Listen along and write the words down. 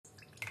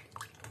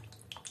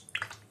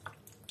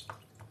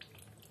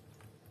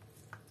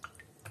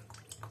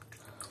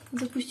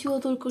Запустила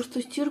только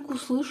что стирку,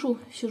 слышу,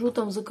 сижу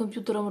там за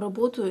компьютером,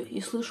 работаю и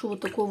слышу вот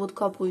такой вот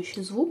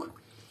капающий звук.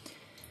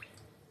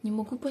 Не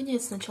могу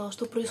понять сначала,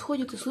 что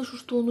происходит, и слышу,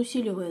 что он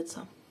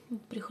усиливается.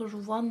 Вот прихожу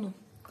в ванну.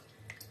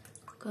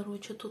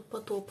 Короче, тут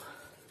потоп.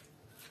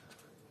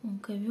 Вон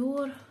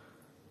ковер.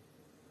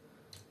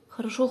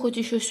 Хорошо, хоть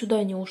еще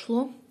сюда не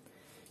ушло.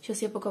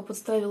 Сейчас я пока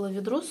подставила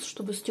ведро,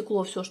 чтобы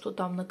стекло все, что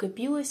там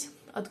накопилось,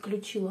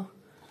 отключила.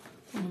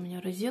 Вон у меня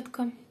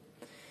розетка.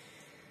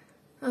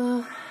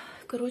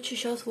 Короче,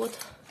 сейчас вот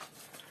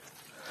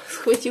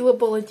схватила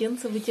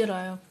полотенце,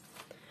 вытираю.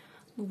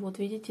 Ну вот,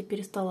 видите,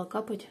 перестала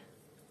капать.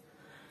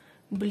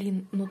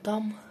 Блин, ну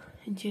там,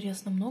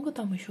 интересно, много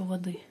там еще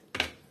воды?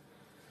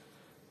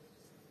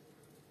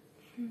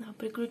 Да,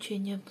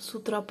 приключения с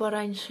утра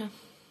пораньше.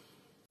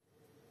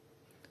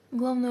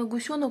 Главное,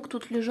 гусенок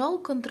тут лежал,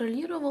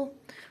 контролировал.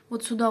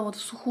 Вот сюда вот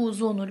в сухую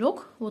зону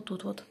лег, вот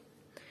тут вот.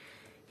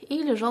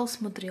 И лежал,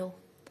 смотрел.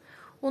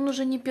 Он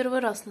уже не первый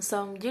раз на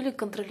самом деле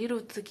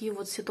контролирует такие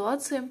вот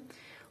ситуации.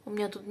 У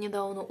меня тут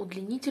недавно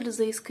удлинитель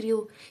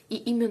заискрил, и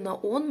именно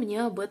он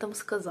мне об этом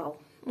сказал.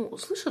 Ну,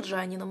 слышат же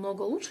они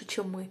намного лучше,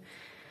 чем мы.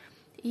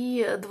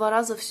 И 2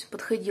 раза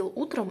подходил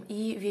утром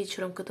и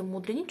вечером к этому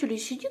удлинителю и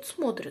сидит,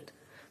 смотрит.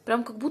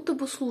 Прям как будто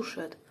бы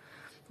слушает.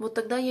 Вот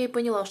тогда я и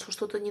поняла, что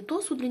что-то не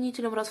то с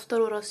удлинителем. Раз,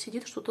 2-й раз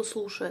сидит, что-то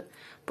слушает.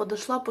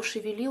 Подошла,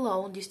 пошевелила, а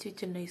он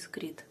действительно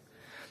искрит.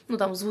 Ну,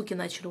 там звуки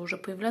начали уже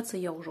появляться,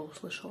 я уже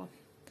услышала.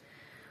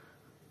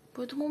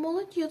 Поэтому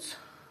молодец.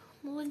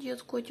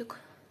 Молодец, котик.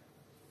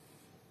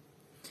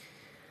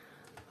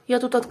 Я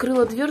тут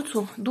открыла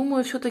дверцу.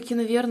 Думаю, все-таки,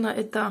 наверное,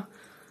 это...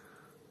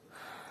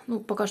 Ну,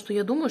 пока что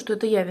я думаю, что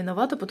это я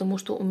виновата, потому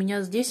что у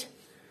меня здесь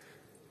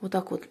вот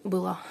так вот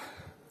была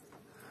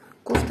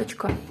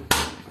кофточка.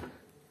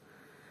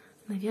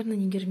 Наверное,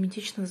 не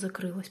герметично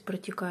закрылась,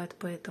 протекает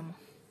поэтому.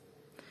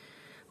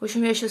 В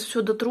общем, я сейчас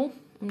все дотру.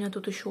 У меня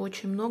тут еще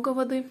очень много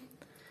воды.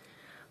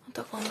 Вот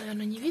так вам,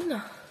 наверное, не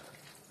видно.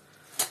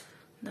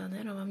 Да,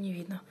 наверное, вам не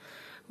видно.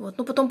 Вот.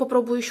 Ну, потом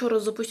попробую еще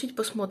раз запустить,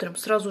 посмотрим.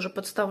 Сразу же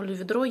подставлю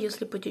ведро.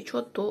 Если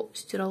потечет, то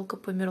стиралка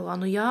померла.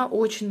 Но я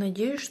очень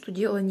надеюсь, что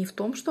дело не в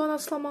том, что она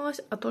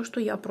сломалась, а то, что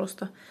я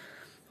просто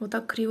вот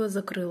так криво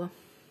закрыла.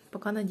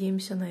 Пока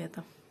надеемся на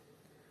это.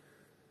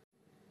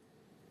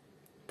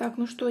 Так,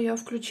 ну что, я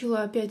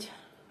включила опять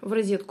в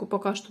розетку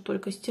пока что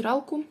только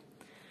стиралку.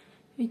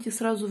 Видите,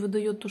 сразу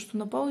выдает то, что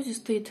на паузе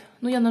стоит.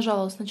 Ну, я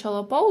нажала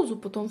сначала паузу,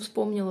 потом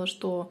вспомнила,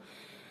 что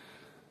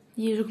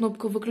есть же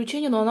кнопка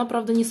выключения, но она,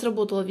 правда, не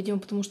сработала, видимо,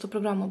 потому что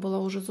программа была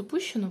уже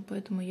запущена,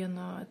 поэтому я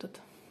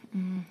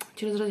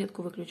через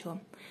розетку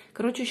выключила.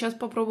 Короче, сейчас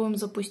попробуем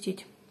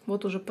запустить.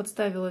 Вот уже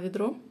подставила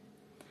ведро.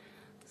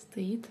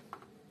 Стоит.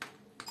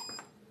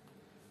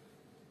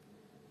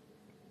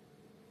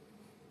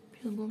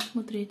 Сейчас будем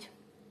смотреть.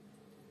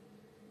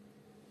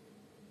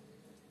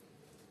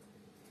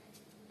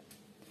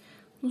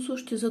 Ну,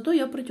 слушайте, зато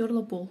я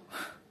протерла пол.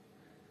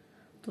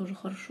 Тоже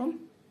хорошо.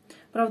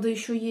 Правда,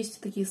 еще есть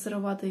такие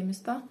сыроватые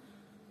места.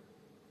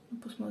 Ну,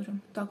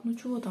 посмотрим. Так, ну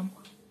чего там?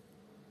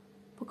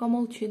 Пока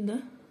молчит,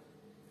 да?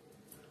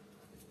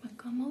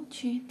 Пока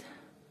молчит.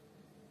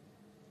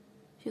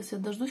 Сейчас я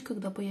дождусь,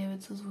 когда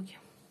появятся звуки.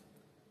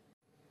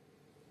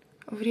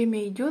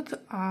 Время идет,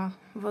 а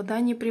вода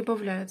не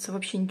прибавляется.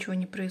 Вообще ничего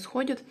не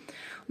происходит.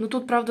 Но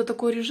тут, правда,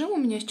 такой режим у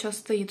меня сейчас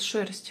стоит,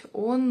 шерсть.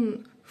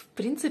 Он, в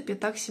принципе,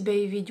 так себя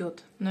и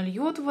ведет.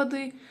 Нальет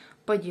воды,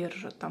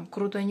 подержит. Там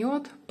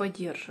крутанет,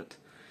 подержит.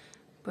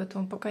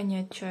 Поэтому пока не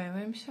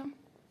отчаиваемся.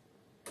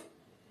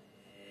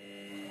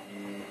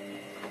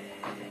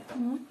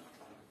 Вот.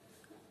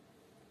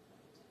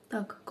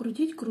 Так,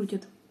 крутить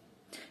крутит.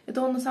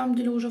 Это он на самом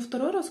деле уже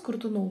 2-й раз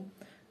крутанул.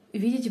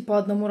 Видите, по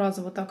 1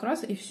 разу вот так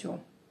раз и все.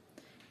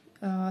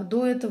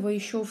 До этого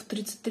еще в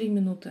 33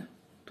 минуты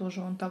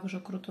тоже он также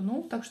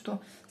крутанул. Так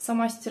что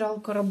сама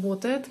стиралка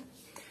работает.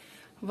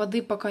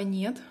 Воды пока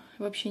нет.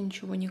 Вообще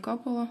ничего не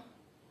капало.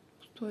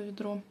 Пустое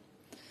ведро.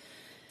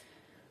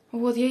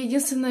 Вот, я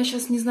единственное,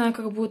 сейчас не знаю,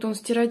 как будет он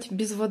стирать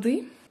без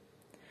воды.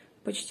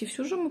 Почти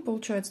всю же мы,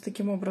 получается,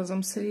 таким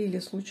образом слили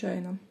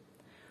случайно.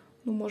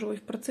 Ну, может быть,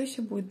 в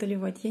процессе будет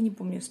доливать. Я не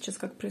помню сейчас,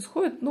 как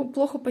происходит. Ну,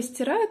 плохо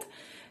постирает.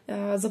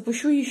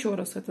 Запущу еще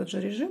раз этот же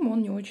режим.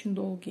 Он не очень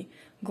долгий.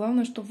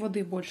 Главное, чтобы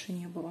воды больше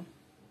не было.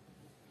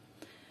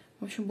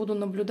 В общем, буду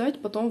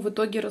наблюдать. Потом в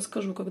итоге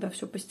расскажу, когда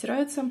все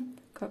постирается,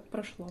 как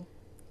прошло.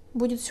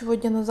 Будет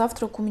сегодня на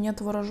завтрак у меня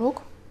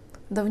творожок.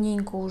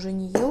 Давненько уже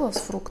не ела с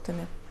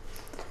фруктами.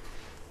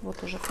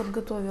 Вот уже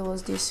подготовила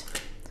здесь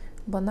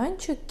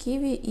бананчик,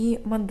 киви и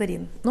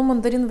мандарин. Но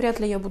мандарин вряд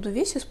ли я буду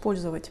весь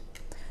использовать.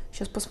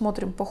 Сейчас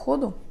посмотрим по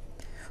ходу.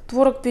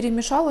 Творог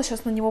перемешала,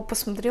 сейчас на него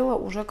посмотрела.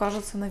 Уже,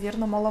 кажется,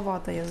 наверное,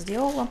 маловато я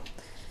сделала.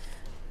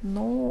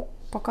 Но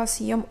пока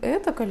съем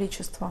это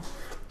количество.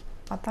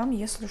 А там,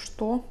 если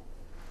что,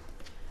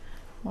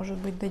 может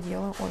быть,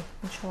 доделаю. Ой,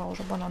 начала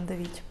уже банан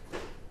давить.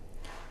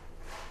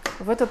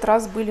 В этот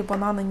раз были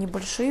бананы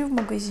небольшие в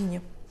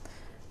магазине.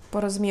 По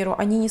размеру.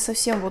 Они не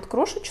совсем вот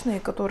крошечные,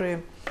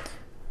 которые,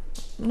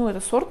 ну, это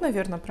сорт,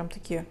 наверное, прям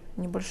такие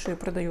небольшие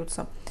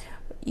продаются.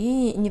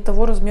 и не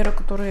того размера,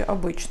 который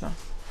обычно.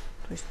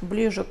 То есть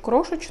ближе к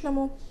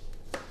крошечному,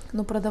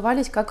 но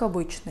продавались как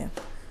обычные.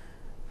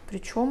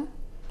 Причем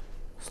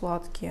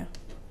сладкие,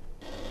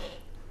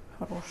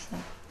 хорошие.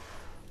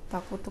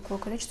 Так, вот такое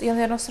количество. Я,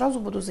 наверное, сразу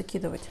буду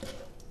закидывать.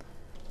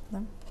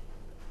 Да?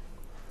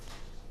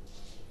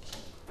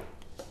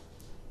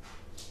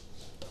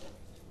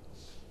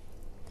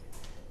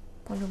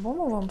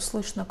 По-любому вам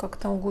слышно, как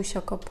там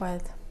гуся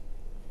копает.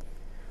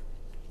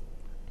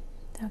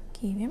 Так,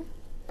 киви.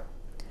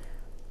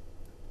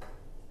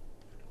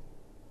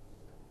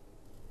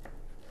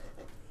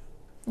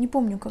 Не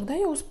помню, когда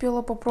я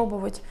успела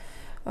попробовать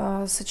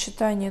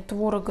сочетание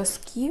творога с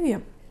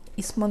киви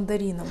и с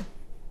мандарином.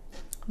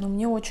 Но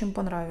мне очень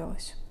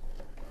понравилось.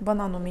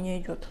 Банан у меня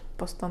идет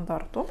по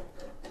стандарту.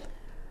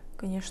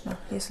 Конечно,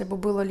 если бы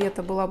было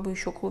лето, была бы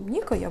еще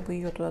клубника, я бы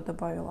ее туда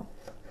добавила.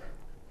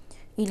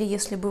 Или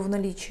если бы в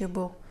наличии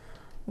был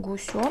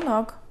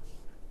гусенок.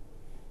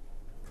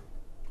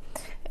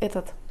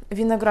 Этот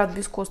виноград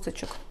без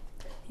косточек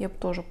я бы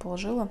тоже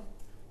положила.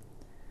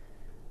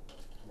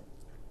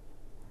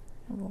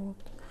 Вот.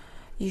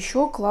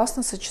 Еще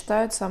классно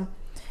сочетается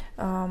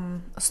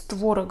с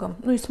творогом,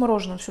 ну и с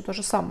мороженым все то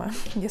же самое.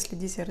 Если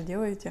десерт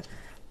делаете,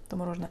 то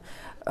мороженое.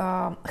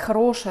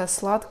 Хорошая,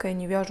 сладкая,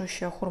 не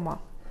вяжущая хурма.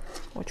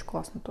 Очень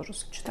классно тоже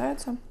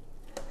сочетается.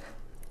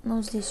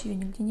 Но здесь ее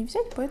нигде не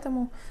взять,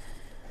 поэтому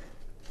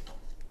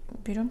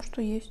берем,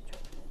 что есть.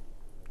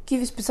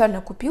 Киви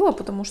специально купила,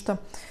 потому что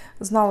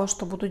знала,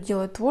 что буду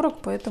делать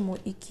творог, поэтому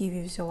и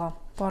киви взяла.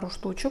 Пару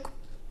штучек.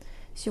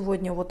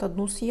 Сегодня вот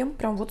одну съем,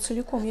 прям вот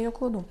целиком я ее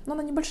кладу. Но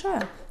она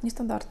небольшая,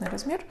 нестандартный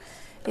размер.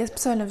 Я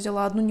специально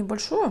взяла одну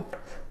небольшую,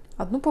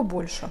 одну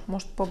побольше.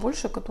 Может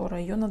побольше,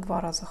 которая ее на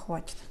 2 раза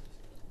хватит.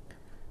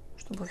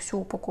 Чтобы всю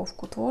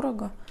упаковку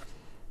творога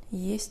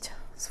есть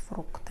с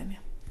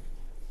фруктами.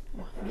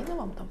 О, видно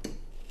вам там?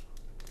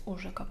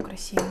 Уже как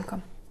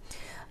красивенько.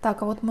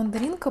 Так, а вот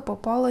мандаринка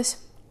попалась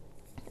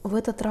в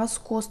этот раз с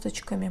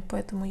косточками.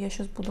 Поэтому я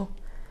сейчас буду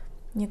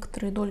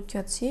некоторые дольки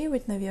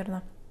отсеивать,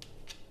 наверное.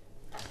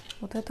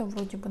 Вот это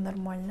вроде бы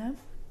нормальная.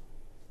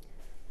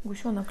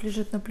 Гусенок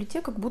лежит на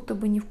плите, как будто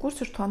бы не в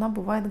курсе, что она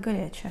бывает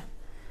горячая.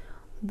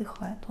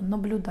 Отдыхает он.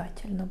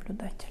 Наблюдатель,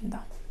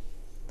 да.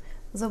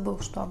 Забыл,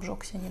 что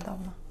обжегся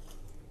недавно.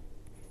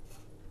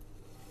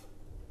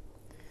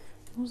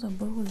 Ну,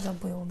 забыл и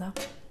забыл, да.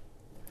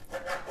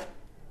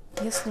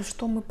 Если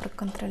что, мы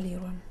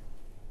проконтролируем.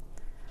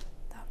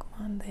 Так,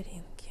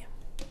 мандаринки.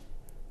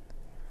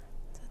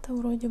 Это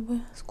вроде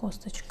бы с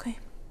косточкой.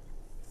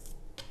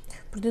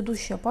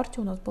 Предыдущая партия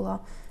у нас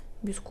была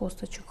без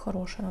косточек,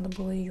 хорошая, надо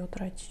было ее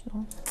тратить.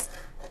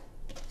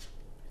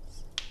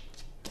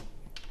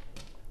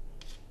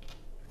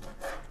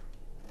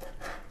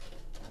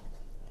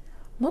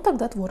 Но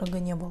тогда творога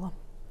не было.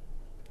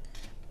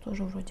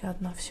 Тоже вроде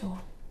одна всего.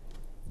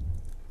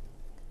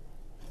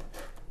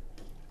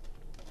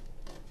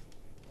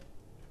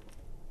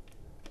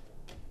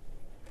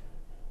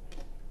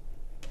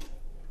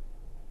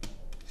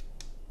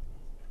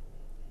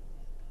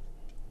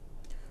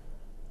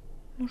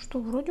 Ну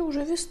что, вроде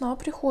уже весна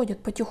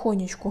приходит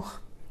потихонечку.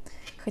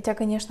 Хотя,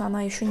 конечно,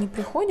 она еще не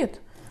приходит,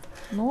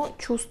 но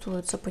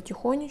чувствуется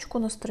потихонечку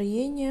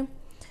настроение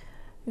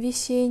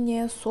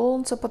весеннее,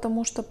 солнце,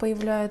 потому что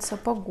появляется,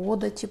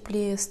 погода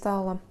теплее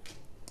стала.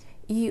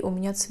 И у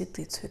меня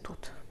цветы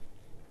цветут.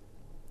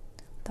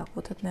 Так,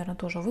 вот это, наверное,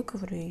 тоже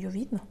выковырю, ее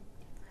видно.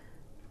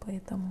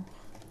 Поэтому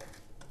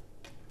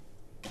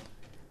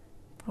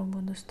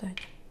пробую достать.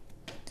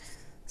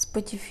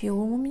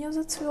 Спатифилум у меня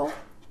зацвел.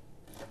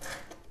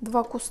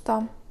 2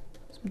 куста.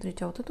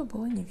 Смотрите, а вот это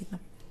было не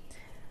видно.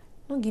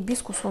 Ну,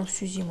 гибискус, он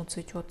всю зиму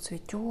цветет,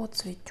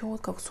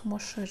 как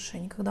сумасшедший.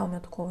 Никогда у меня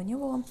такого не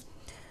было.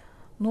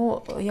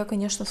 Но я,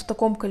 конечно, в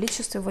таком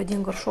количестве в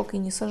один горшок и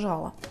не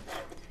сажала.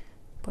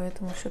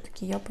 Поэтому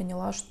все-таки я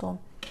поняла, что...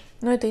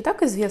 Ну, это и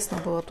так известно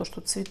было, то,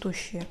 что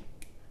цветущие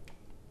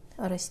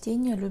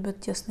растения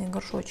любят тесные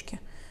горшочки.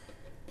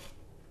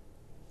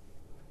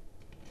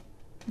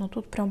 Но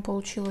тут прям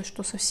получилось,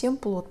 что совсем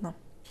плотно.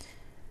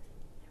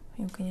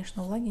 Им,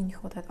 конечно, влаги не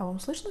хватает. А вам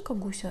слышно, как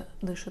гуся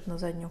дышит на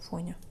заднем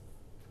фоне?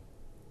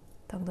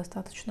 Так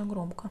достаточно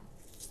громко.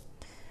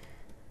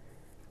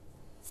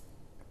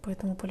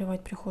 Поэтому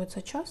поливать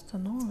приходится часто,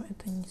 но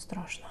это не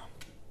страшно.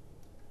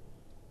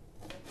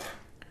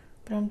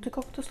 Прям ты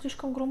как-то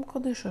слишком громко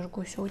дышишь,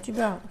 гуся. У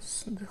тебя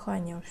с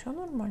дыханием все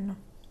нормально?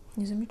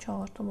 Не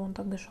замечала, чтобы он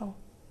так дышал.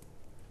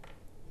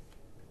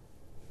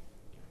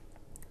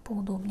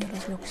 Поудобнее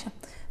разлегся.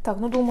 Так,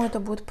 ну думаю, это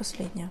будет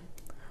последняя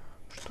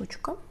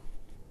штучка.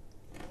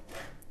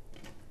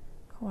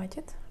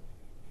 Хватит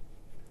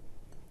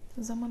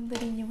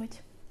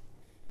замандаринивать.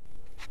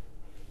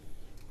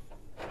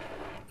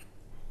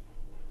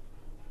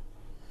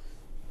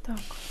 Так,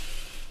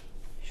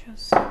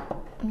 сейчас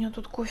у меня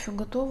тут кофе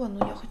готово,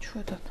 но я хочу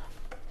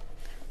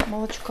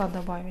молочка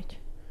добавить.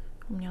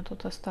 У меня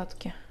тут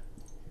остатки.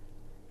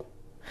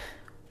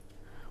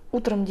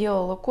 Утром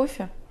делала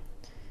кофе.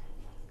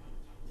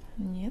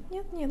 Нет,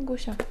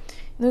 Гуся.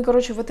 Ну и,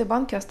 короче, в этой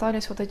банке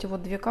остались вот эти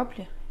вот 2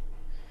 капли.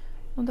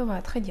 Ну давай,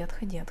 отходи,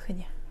 отходи,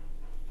 отходи.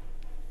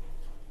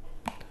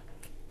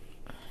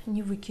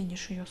 Не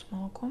выкинешь ее с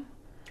молоком.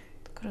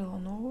 Открыла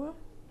новую.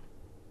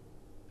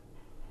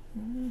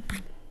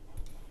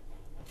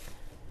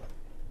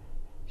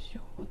 Все,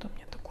 вот у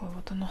меня такое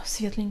вот оно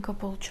светленько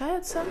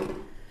получается.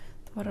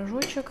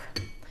 Творожочек.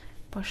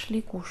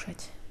 Пошли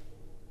кушать.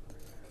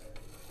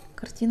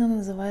 Картина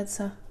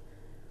называется...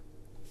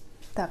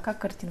 Так, как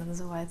картина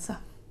называется?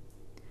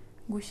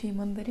 Гуси и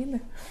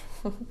мандарины.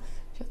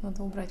 Сейчас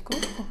надо убрать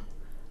кружку.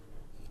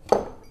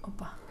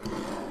 Опа.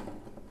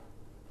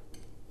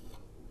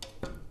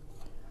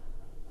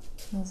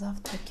 На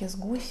завтраке с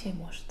гусей,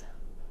 может?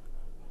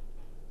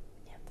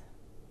 Нет.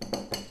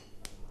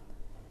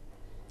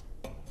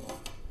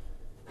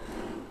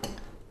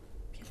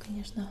 Вообще,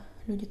 конечно,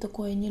 люди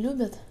такое не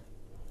любят.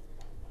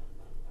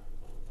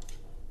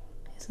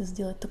 Если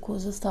сделать такую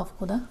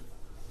заставку, да?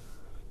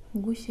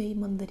 Гуся и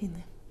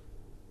мандарины.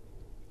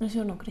 Но все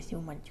равно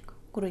красивый мальчик.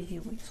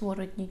 Красивый, с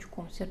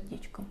воротничком,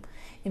 сердечком.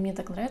 И мне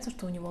так нравится,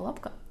 что у него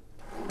лапка.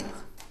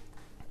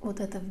 Вот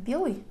это в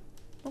белый.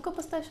 Ну-ка,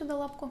 поставь сюда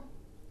лапку.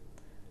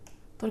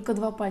 Только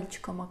 2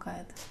 пальчика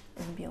макает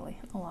в белый.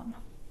 Ну ладно.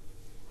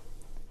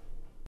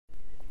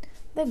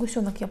 Дай,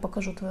 гусенок, я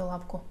покажу твою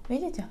лапку.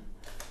 Видите?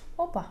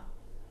 Опа.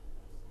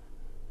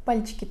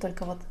 Пальчики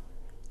только вот,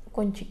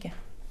 кончики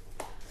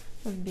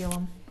в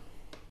белом.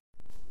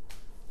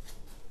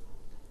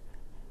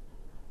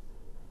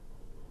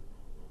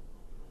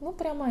 Ну,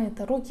 прямо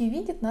это, руки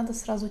видит, надо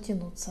сразу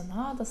тянуться,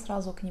 надо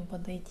сразу к ним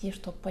подойти,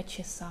 чтобы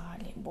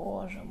почесали.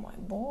 Боже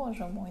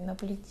мой, на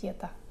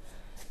плите-то.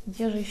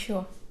 Где же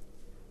еще?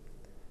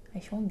 А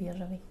еще он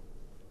бежевый.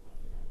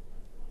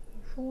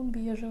 Еще он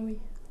бежевый.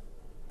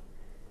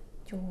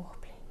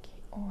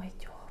 Тепленький, ой,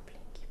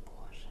 тепленький,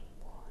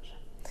 боже.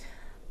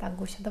 Так,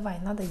 Гуся, давай,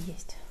 надо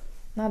есть.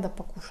 Надо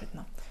покушать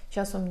нам.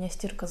 Сейчас у меня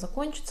стирка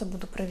закончится,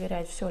 буду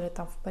проверять, все ли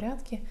там в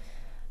порядке.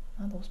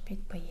 Надо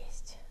успеть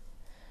поесть.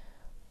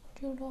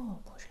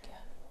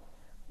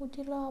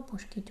 Ути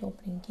лапушки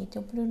тепленькие,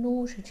 теплые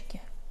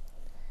ножечки,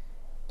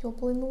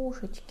 теплые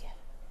ножечки,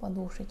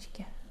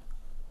 подушечки.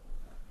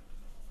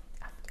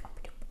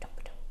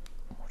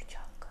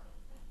 Мурчалка.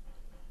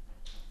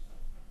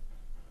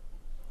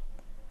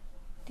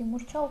 Ты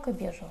мурчалка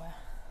бежевая.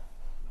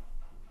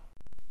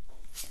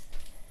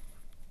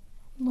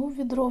 Ну, в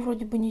ведро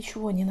вроде бы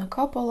ничего не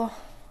накапало.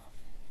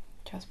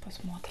 Сейчас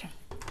посмотрим.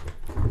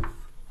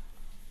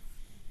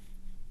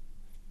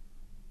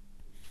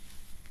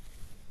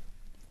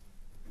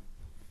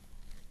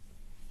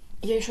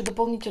 Я еще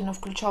дополнительно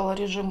включала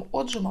режим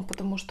отжима,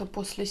 потому что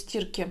после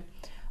стирки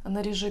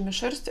на режиме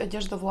шерсть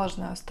одежда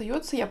влажная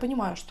остается. Я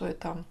понимаю, что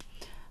это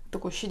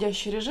такой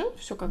щадящий режим,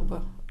 все как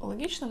бы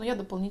логично, но я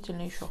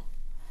дополнительно еще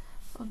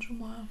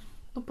отжимаю.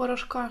 Ну,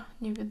 порошка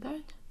не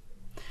видать.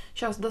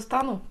 Сейчас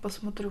достану,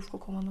 посмотрю, в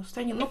каком оно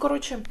состоянии. Ну,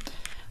 короче,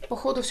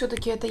 походу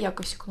все-таки это я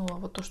косякнула.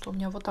 Вот то, что у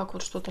меня вот так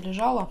вот что-то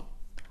лежало.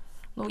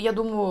 Ну, я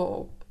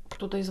думаю,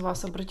 кто-то из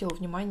вас обратил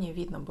внимание,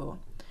 видно было.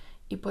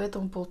 И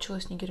поэтому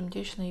получилось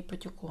негерметично и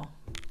потекло.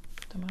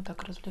 Поэтому я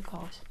так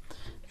развлекалась.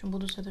 В общем,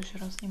 буду в следующий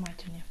раз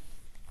внимательнее.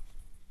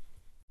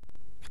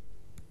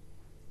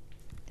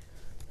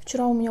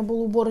 Вчера у меня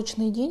был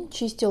уборочный день.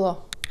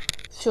 Чистила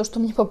все, что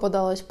мне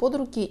попадалось под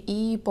руки.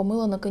 И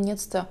помыла,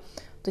 наконец-то,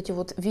 вот эти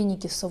вот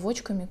веники с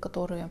совочками,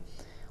 которые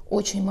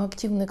очень мы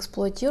активно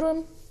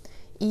эксплуатируем.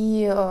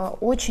 И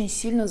очень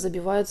сильно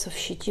забивается в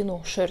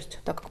щетину шерсть,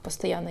 так как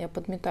постоянно я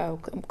подметаю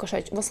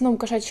в основном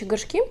кошачьи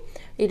горшки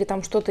или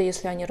там что-то,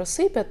 если они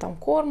рассыпят, там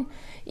корм,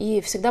 и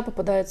всегда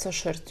попадается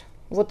шерсть.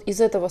 Вот из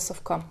этого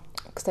совка.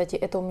 Кстати,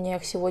 это у меня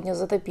их сегодня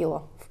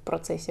затопило в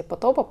процессе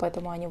потопа,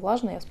 поэтому они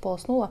влажные, я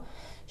сполоснула.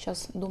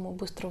 Сейчас, думаю,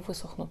 быстро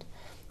высохнут.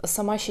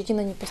 Сама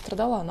щетина не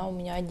пострадала, она у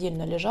меня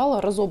отдельно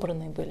лежала,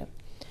 разобранные были.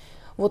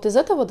 Вот из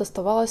этого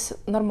доставалось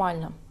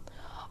нормально.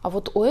 А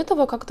вот у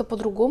этого как-то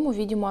по-другому,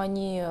 видимо,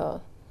 они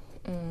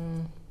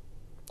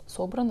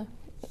собраны.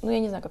 Ну, я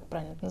не знаю, как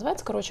правильно это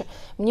называется. Короче,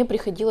 мне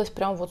приходилось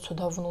прям вот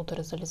сюда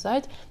внутрь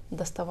залезать,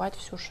 доставать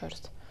всю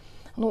шерсть.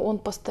 Ну, он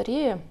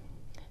постарее,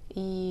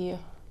 и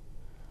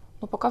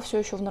но пока все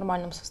еще в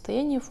нормальном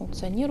состоянии,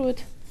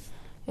 функционирует.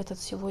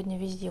 Этот сегодня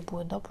везде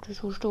будет, да,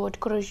 присутствовать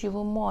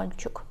красивый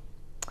мальчик.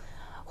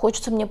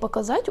 Хочется мне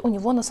показать, у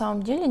него на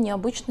самом деле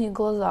необычные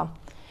глаза.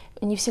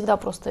 Не всегда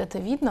просто это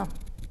видно.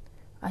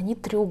 Они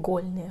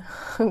треугольные,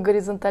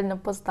 горизонтально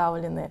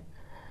поставленные.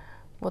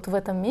 Вот в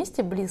этом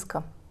месте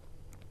близко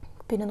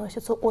к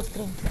переносицу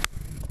остренькие.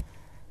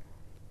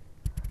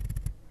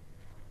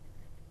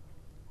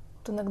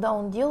 Вот иногда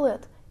он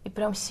делает, и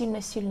прям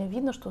сильно-сильно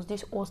видно, что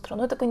здесь остро.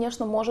 Но это,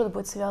 конечно, может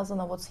быть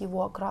связано вот с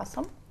его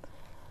окрасом.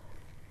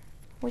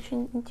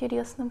 Очень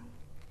интересным.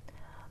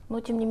 Но,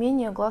 тем не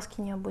менее,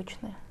 глазки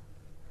необычные.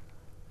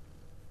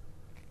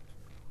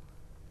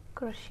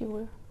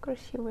 Красивые,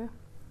 красивые.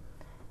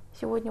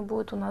 Сегодня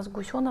будет у нас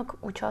гусенок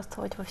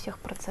участвовать во всех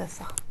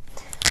процессах.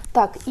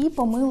 Так, и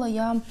помыла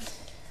я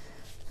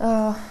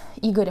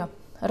Игоря.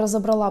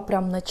 Разобрала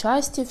прям на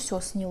части,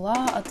 все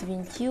сняла,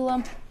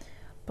 отвинтила,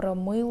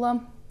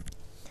 промыла.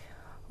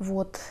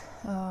 Вот,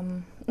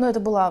 Но это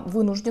была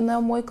вынужденная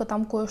мойка,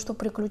 там кое-что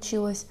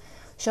приключилось.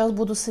 Сейчас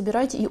буду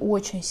собирать и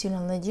очень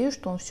сильно надеюсь,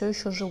 что он все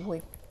еще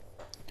живой.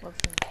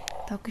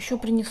 Так, еще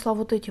принесла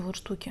вот эти вот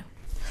штуки.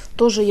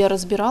 Тоже я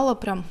разбирала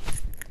прям.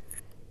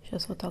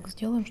 Сейчас вот так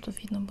сделаем, чтобы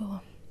видно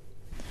было.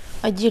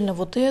 Отдельно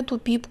вот эту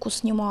пипку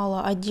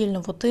снимала,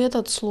 отдельно вот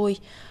этот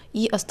слой.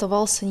 И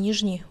оставался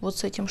нижний вот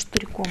с этим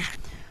штырьком.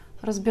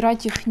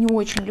 Разбирать их не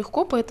очень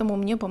легко, поэтому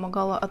мне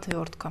помогала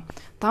отвертка.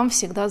 Там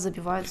всегда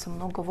забивается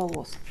много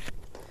волос.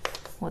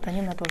 Вот они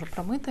у меня тоже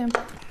промытые.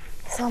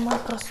 Самое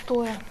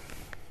простое.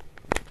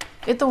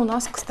 Это у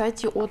нас,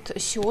 кстати, от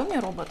Xiaomi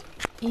робот.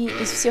 И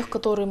из всех,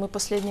 которые мы в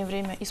последнее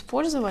время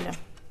использовали,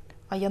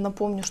 а я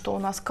напомню, что у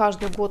нас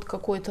каждый год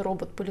какой-то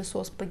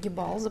робот-пылесос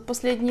погибал. За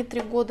последние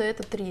 3 года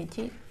это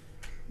 3-й.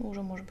 Ну,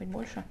 уже может быть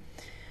больше.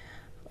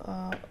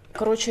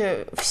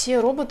 Короче, все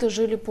роботы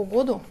жили по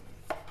году,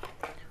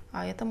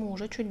 а этому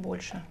уже чуть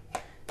больше.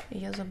 И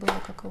я забыла,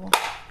 как его...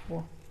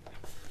 Во.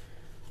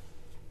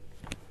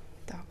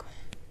 Так,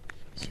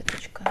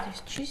 сеточка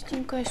здесь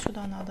чистенькая.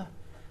 Сюда надо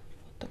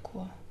вот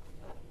такую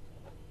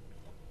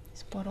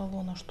из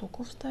поролона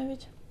штуку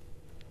вставить.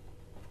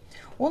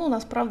 Он у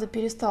нас, правда,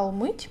 перестал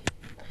мыть.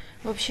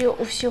 Вообще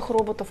у всех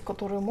роботов,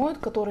 которые моют,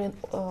 которые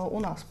у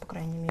нас, по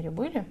крайней мере,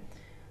 были,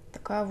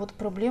 такая вот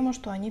проблема,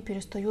 что они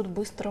перестают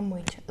быстро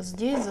мыть.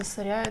 Здесь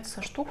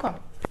засоряется штука.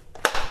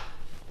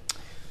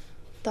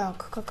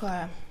 Так,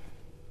 какая?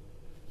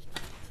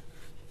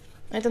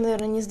 Это,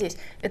 наверное, не здесь.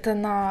 Это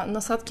на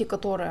насадке,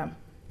 которая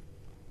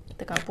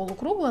такая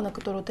полукруглая, на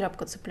которую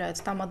тряпка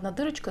цепляется. Там одна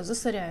дырочка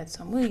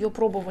засоряется. Мы ее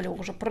пробовали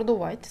уже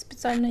продувать.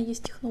 Специально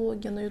есть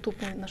технология. На YouTube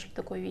мы нашли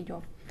такое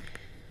видео.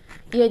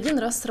 И 1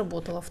 раз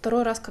сработало.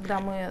 2-й раз,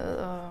 когда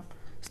мы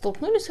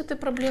столкнулись с этой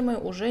проблемой,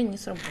 уже не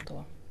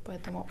сработало.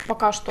 Поэтому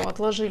пока что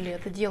отложили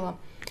это дело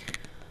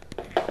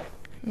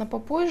на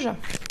попозже,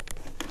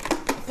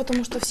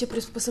 потому что все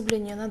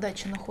приспособления на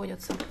даче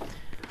находятся.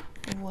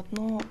 Вот,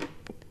 но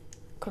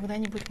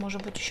когда-нибудь,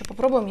 может быть, еще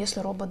попробуем,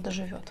 если робот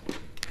доживет.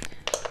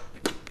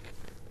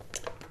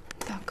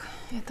 Так,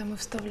 это мы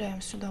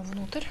вставляем сюда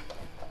внутрь.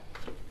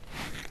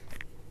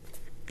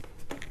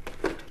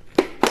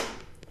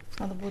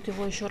 Надо будет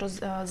его еще раз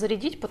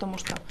зарядить, потому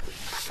что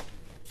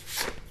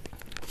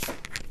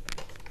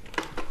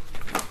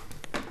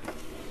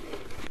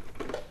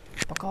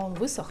пока он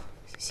высох,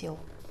 сел,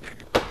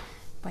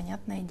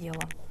 понятное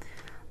дело.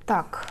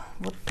 Так,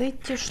 вот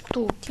эти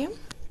штуки,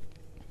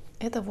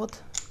 это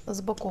вот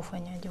с боков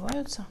они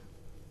одеваются.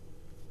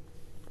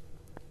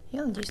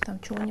 Я надеюсь, там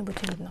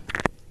чего-нибудь видно.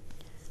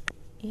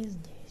 И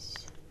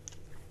здесь.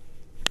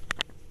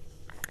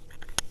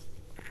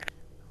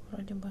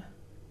 Вроде бы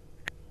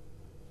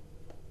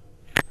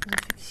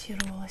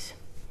зафиксировалась.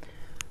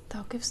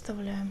 Так, и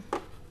вставляем.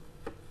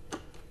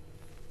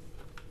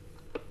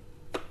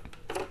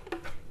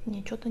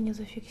 Не, что-то не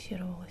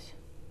зафиксировалось.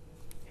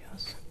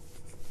 Сейчас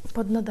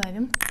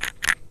поднадавим.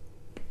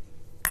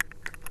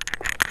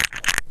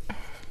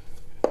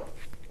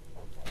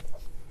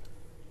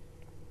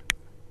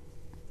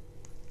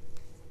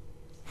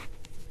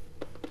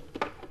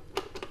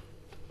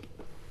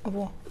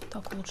 Во,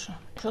 так лучше.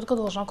 Четко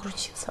должна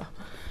крутиться.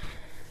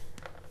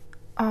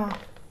 А,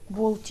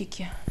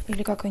 болтики.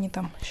 Или как они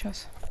там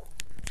сейчас?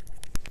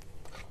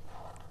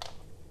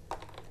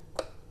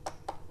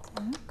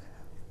 Так.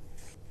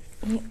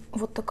 И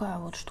вот такая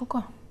вот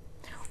штука.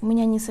 У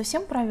меня не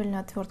совсем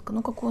правильная отвертка,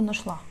 но какую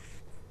нашла.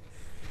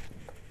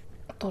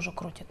 Тоже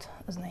крутит,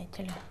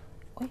 знаете ли.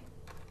 Ой.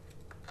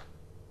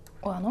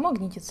 Ой, оно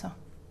магнитится.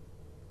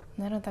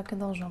 Наверное, так и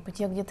должно быть.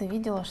 Я где-то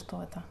видела,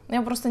 что это.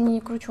 Я просто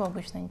не кручу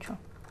обычно ничего.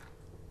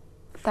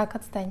 Так,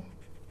 отстань.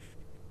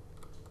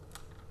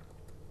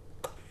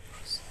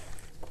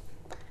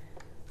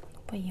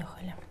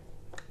 Поехали.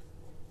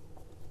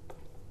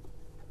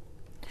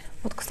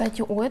 Вот,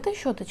 кстати, у этой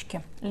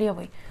щеточки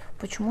левой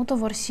почему-то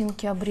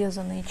ворсинки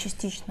обрезанные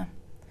частично.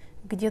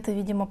 Где-то,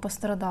 видимо,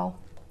 пострадал.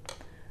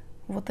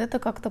 Вот это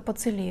как-то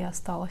поцелее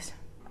осталось.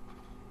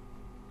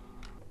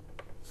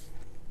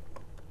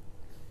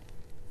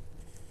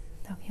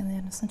 Так, я,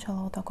 наверное,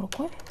 сначала вот так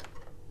рукой.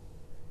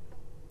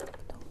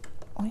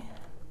 Ой.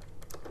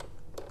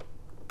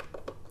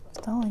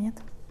 Стало, нет?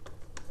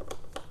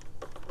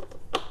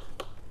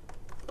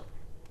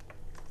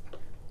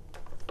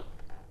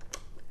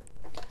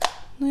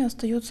 Ну и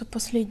остается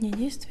последнее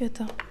действие,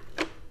 это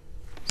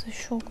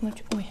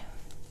защелкнуть. Ой.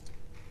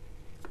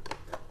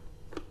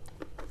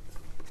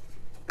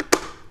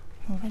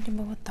 Вроде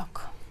бы вот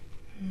так.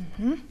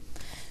 Угу.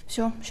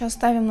 Все, сейчас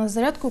ставим на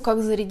зарядку.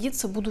 Как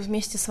зарядиться, буду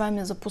вместе с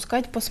вами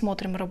запускать,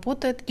 посмотрим,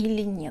 работает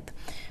или нет.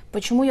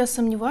 Почему я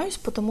сомневаюсь?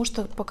 Потому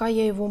что пока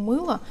я его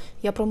мыла,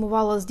 я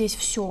промывала здесь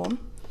все.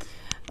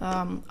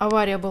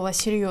 Авария была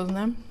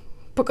серьезная,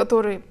 по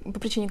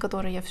причине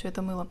которой я все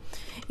это мыла.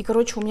 И,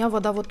 короче, у меня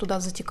вода вот туда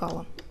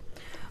затекала.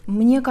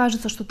 Мне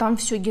кажется, что там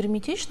все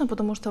герметично,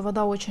 потому что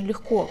вода очень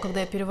легко,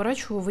 когда я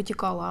переворачиваю,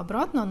 вытекала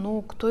обратно,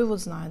 но кто его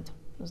знает,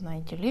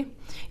 знаете ли.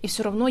 И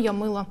все равно я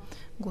мыла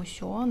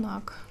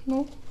гусенок.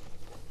 Ну,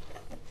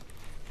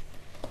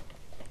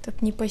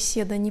 этот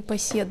непоседа,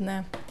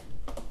 непоседная.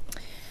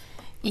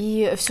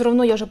 И все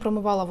равно я же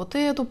промывала вот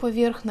эту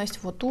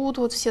поверхность, вот тут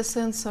вот все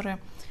сенсоры.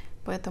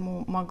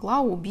 Поэтому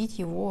могла убить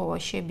его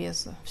вообще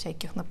без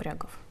всяких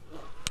напрягов.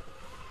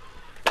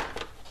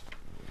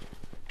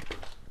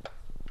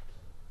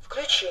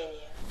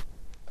 Включение.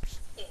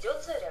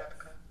 Идет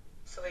зарядка.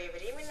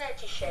 Своевременно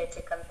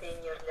очищайте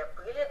контейнер для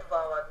пыли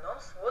 2 в 1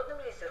 с водным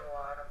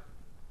резервуаром.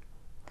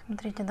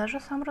 Смотрите, даже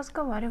сам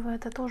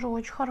разговаривает. Это уже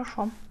очень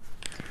хорошо.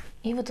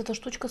 И вот эта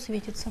штучка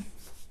светится.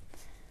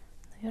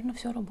 Наверное,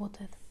 все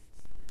работает.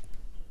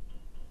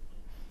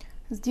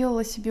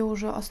 Сделала себе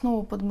уже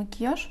основу под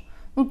макияж.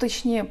 Ну,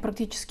 точнее,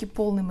 практически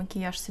полный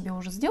макияж себе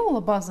уже сделала,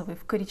 базовый,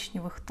 в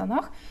коричневых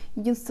тонах.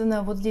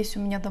 Единственное, вот здесь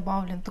у меня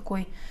добавлен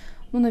такой,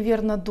 ну,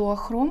 наверное,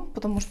 дуохром,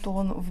 потому что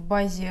он в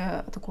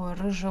базе такой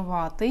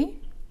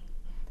рыжеватый.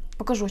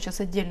 Покажу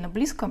сейчас отдельно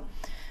близко.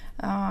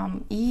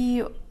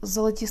 И с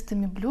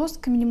золотистыми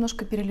блестками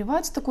немножко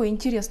переливается. Такой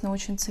интересный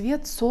очень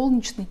цвет,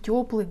 солнечный,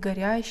 теплый,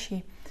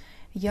 горящий.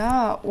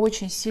 Я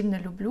очень сильно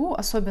люблю,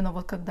 особенно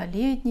вот когда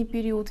летний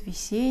период,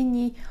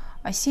 весенний,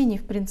 осенний,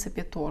 в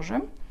принципе,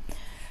 тоже.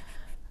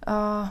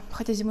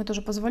 Хотя зимой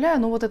тоже позволяю,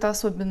 но вот это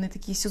особенные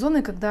такие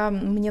сезоны, когда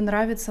мне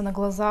нравятся на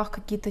глазах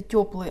какие-то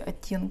теплые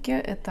оттенки.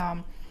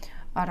 Это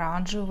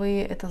оранжевый,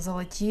 это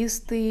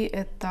золотистый,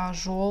 это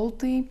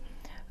желтый,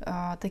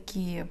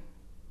 такие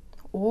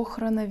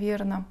охра,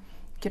 наверное,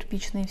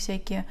 кирпичные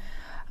всякие.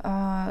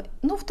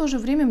 Но в то же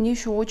время мне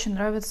еще очень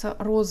нравятся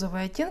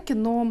розовые оттенки,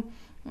 но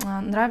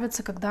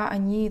нравится, когда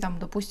они там,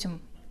 допустим,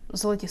 с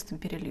золотистым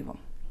переливом.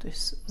 То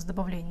есть с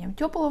добавлением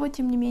теплого,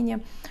 тем не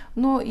менее.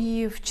 Но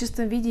и в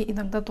чистом виде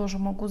иногда тоже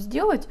могу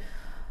сделать.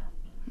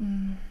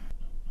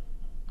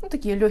 Ну,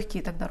 такие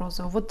легкие тогда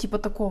розовые. Вот типа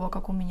такого,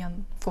 как у меня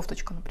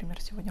кофточка,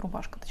 например, сегодня,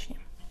 рубашка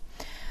точнее.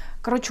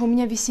 Короче, у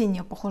меня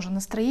весеннее, похоже,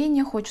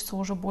 настроение. Хочется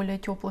уже более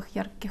теплых,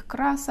 ярких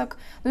красок.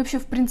 Ну и вообще,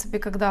 в принципе,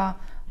 когда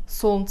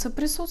солнце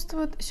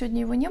присутствует. Сегодня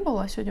его не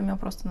было, сегодня у меня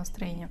просто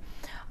настроение.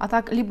 А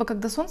так, либо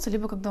когда солнце,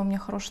 либо когда у меня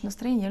хорошее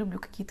настроение, я люблю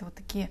какие-то вот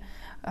такие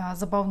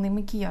забавные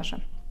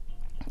макияжи.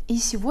 И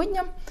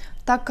сегодня,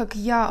 так как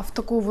я в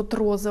такой вот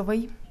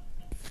розовой,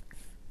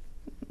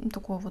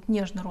 такой вот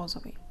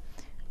нежно-розовый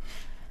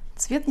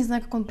цвет, не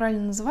знаю, как он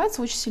правильно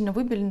называется, очень сильно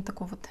выбеленный,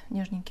 такой вот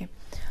нежненький.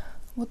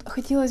 Вот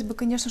хотелось бы,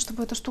 конечно,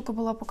 чтобы эта штука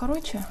была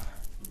покороче.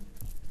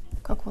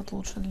 Как вот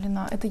лучше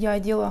длина? Это я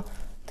одела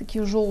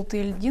такие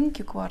желтые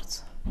льдинки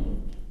кварц.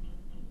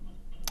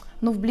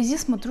 Но вблизи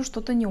смотрю,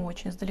 что-то не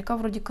очень. Издалека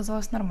вроде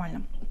казалось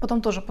нормально.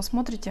 Потом тоже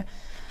посмотрите.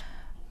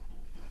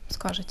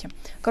 Скажете.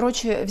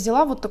 Короче,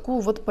 взяла вот такую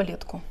вот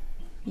палетку.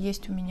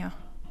 Есть у меня.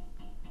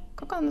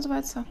 Как она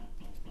называется?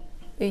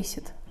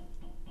 Acid.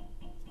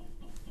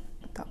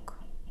 Так.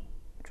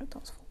 Что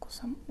там с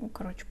фокусом? Ну,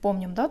 короче,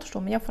 помним, да, что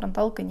у меня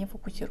фронталка не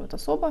фокусирует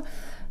особо.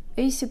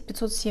 Acid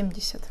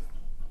 570.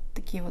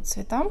 Такие вот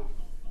цвета.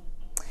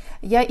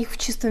 Я их в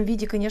чистом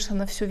виде, конечно,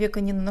 на все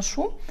веко не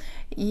наношу.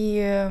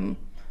 И,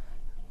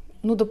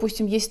 ну,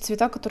 допустим, есть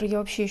цвета, которые я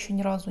вообще еще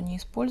ни разу не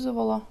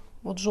использовала.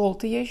 Вот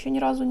желтый я еще ни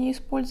разу не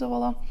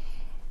использовала.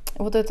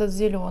 Вот этот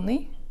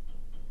зеленый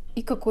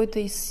и какой-то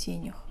из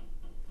синих.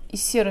 И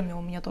с серыми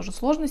у меня тоже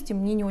сложности.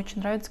 Мне не очень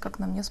нравится, как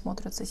на мне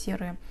смотрятся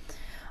серые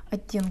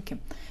оттенки.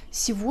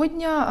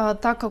 Сегодня,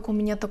 так как у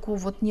меня такой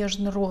вот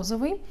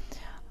нежно-розовый,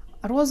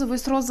 розовый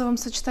с розовым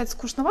сочетать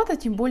скучновато,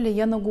 тем более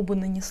я на губы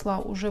нанесла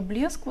уже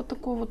блеск вот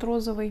такой вот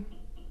розовый.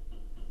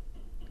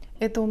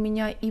 Это у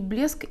меня и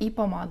блеск, и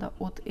помада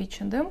от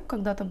H&M.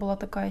 Когда-то была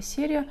такая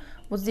серия.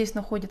 Вот здесь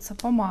находится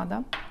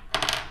помада.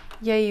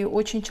 Я ей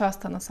очень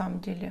часто, на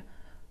самом деле,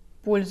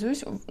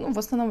 пользуюсь, ну, в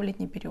основном в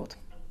летний период.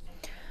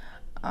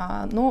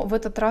 Но в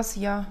этот раз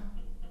я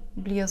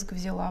блеск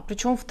взяла.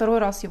 Причем второй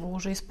раз его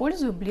уже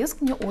использую.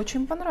 Блеск мне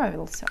очень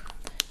понравился.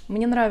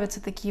 Мне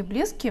нравятся такие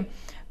блески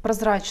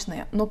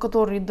прозрачные, но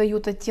которые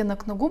дают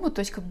оттенок на губы, то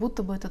есть как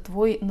будто бы это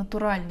твой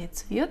натуральный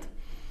цвет,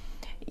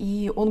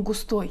 и он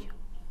густой.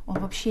 Он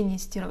вообще не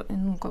стирается,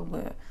 ну, как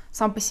бы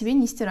сам по себе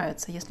не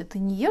стирается. Если ты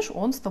не ешь,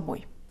 он с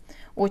тобой.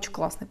 Очень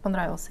классный,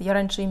 понравился. Я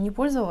раньше им не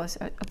пользовалась,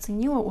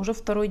 оценила уже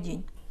второй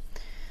день.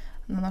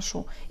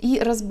 Наношу. И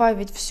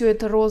разбавить все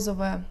это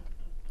розовое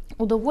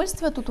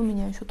удовольствие. Тут у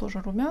меня еще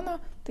тоже румяна,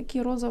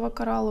 такие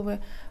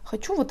розово-коралловые.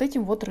 Хочу вот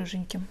этим вот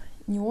рыженьким,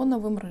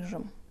 неоновым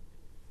рыжим.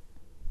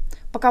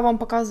 Пока вам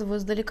показываю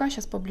издалека,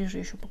 сейчас поближе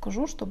еще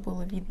покажу, чтобы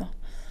было видно.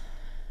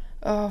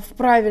 В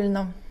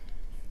правильном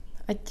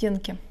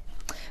оттенке.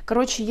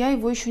 Короче, я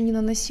его еще не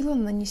наносила,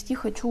 нанести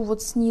хочу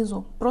вот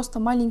снизу. Просто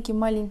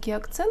маленький-маленький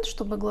акцент,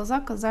 чтобы глаза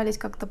казались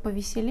как-то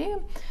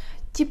повеселее,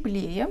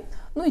 теплее.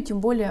 Ну и тем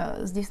более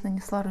здесь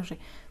нанесла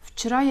рыжий.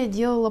 Вчера я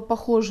делала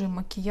похожий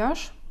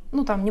макияж.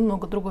 Ну, там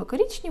немного другой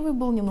коричневый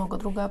был, немного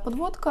другая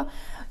подводка.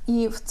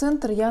 И в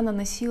центр я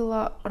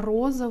наносила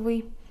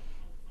розовый.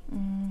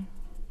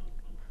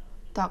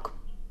 Так,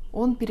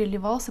 он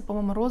переливался,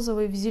 по-моему,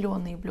 розовый в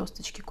зеленые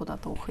блесточки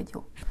куда-то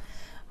уходил.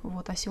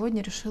 Вот, а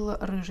сегодня решила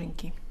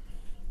рыженький.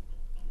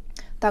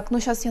 Так, ну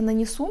сейчас я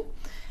нанесу.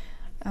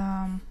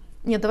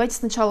 Нет, давайте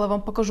сначала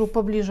вам покажу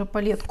поближе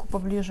палетку,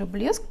 поближе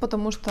блеск,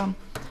 потому что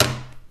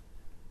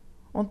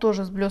он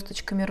тоже с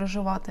блесточками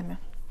рыжеватыми.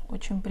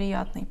 очень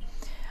приятный.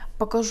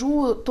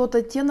 Покажу тот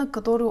оттенок,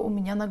 который у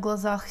меня на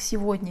глазах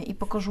сегодня, и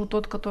покажу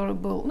тот, который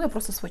был, ну я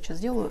просто сводч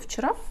сделаю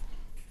вчера,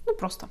 ну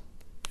просто.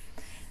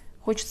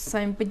 Хочется с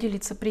вами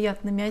поделиться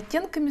приятными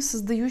оттенками,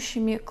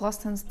 создающими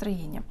классное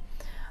настроение.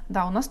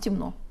 Да, у нас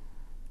темно.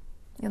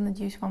 Я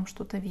надеюсь, вам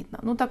что-то видно.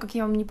 Но так как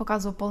я вам не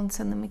показывала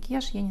полноценный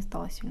макияж, я не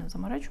стала сильно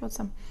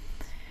заморачиваться.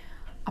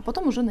 А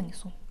потом уже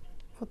нанесу.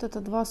 Вот это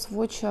 2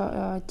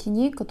 сводча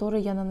теней,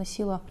 которые я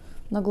наносила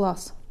на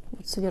глаз.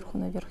 Вот сверху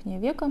на верхнее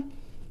веко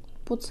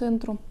по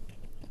центру.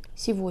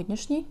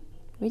 Сегодняшний,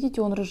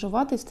 видите, он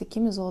рыжеватый с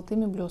такими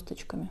золотыми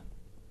блесточками.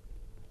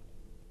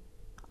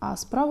 А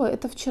справа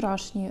это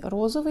вчерашний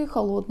розовый,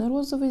 холодный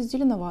розовый с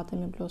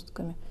зеленоватыми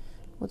блестками.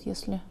 Вот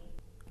если...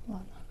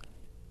 Ладно.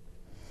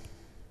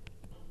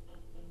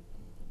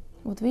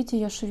 Вот видите,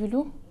 я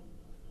шевелю.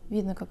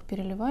 Видно, как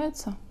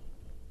переливается.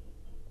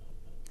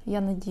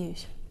 Я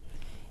надеюсь.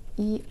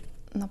 И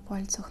на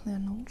пальцах,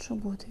 наверное, лучше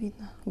будет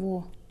видно.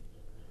 Во.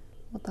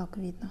 Вот так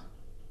видно.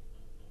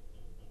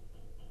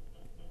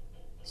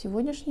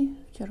 Сегодняшний,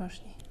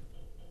 вчерашний.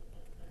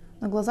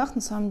 На глазах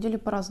на самом деле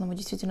по-разному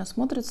действительно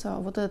смотрится.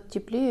 Вот этот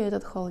теплее,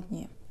 этот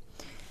холоднее.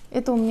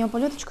 Это у меня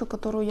палеточка,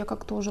 которую я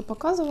как-то уже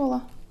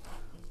показывала.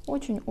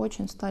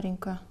 Очень-очень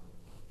старенькая.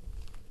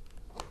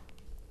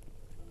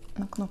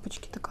 На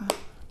кнопочке такая.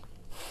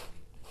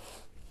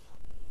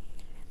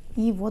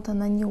 И вот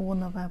она,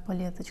 неоновая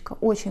палеточка.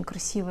 Очень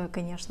красивая,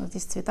 конечно.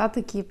 Здесь цвета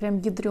такие прям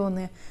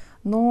ядреные,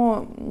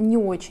 но не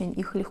очень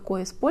их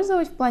легко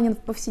использовать в плане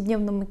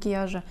повседневного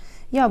макияжа.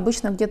 Я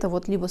обычно где-то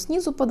вот либо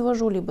снизу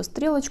подвожу, либо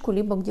стрелочку,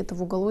 либо где-то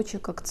в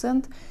уголочек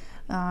акцент,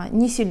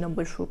 не сильно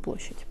большую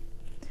площадь.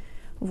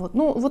 Вот.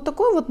 Ну, вот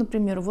такой вот,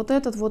 например, вот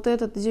этот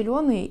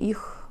зеленый,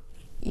 их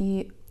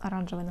и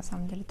оранжевый на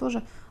самом деле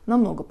тоже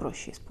намного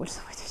проще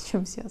использовать,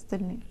 чем все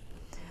остальные.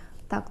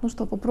 Так, ну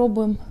что,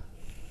 попробуем.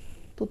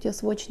 Тут я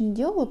сводч не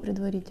делала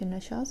предварительно,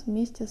 сейчас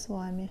вместе с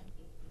вами.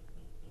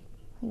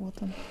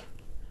 Вот он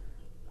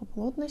по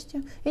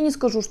плотности. Я не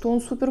скажу, что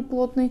он супер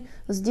плотный.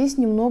 Здесь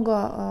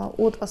немного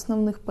от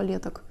основных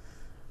палеток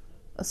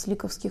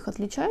сликовских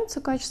отличаются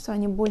качество,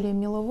 они более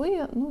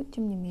меловые, но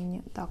тем не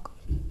менее. Так,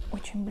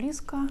 очень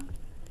близко,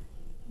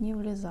 не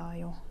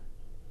влезаю.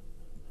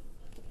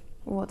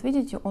 Вот,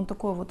 видите, он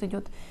такой вот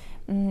идет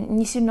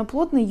не сильно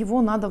плотный,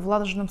 его надо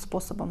влажным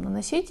способом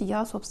наносить.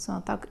 Я,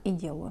 собственно, так и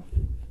делаю.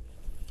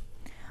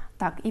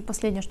 Так, и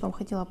последнее, что вам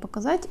хотела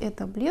показать,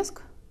 это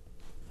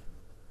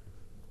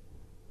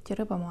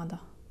блеск-помада.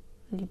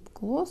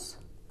 Лип-глосс.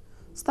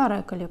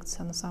 Старая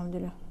коллекция, на самом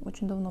деле.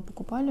 Очень давно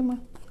покупали мы.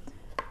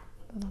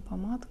 Одна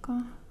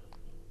помадка.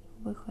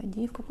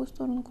 Выходи. В какую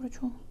сторону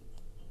кручу?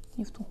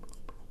 Не в ту.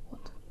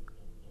 Вот.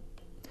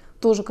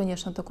 Тоже,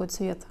 конечно, такой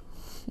цвет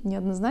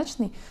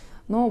неоднозначный,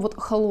 но вот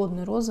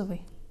холодный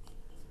розовый.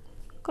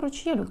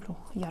 Короче, я люблю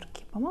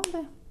яркие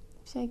помады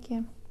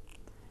всякие.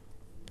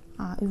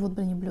 И вот,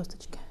 блин,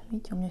 блесточки.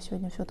 Видите, у меня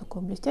сегодня все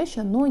такое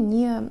блестящее, но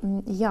не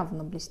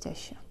явно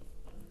блестящее.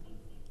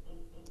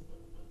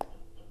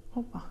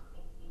 Опа.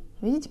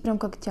 Видите, прям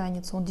как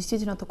тянется. Он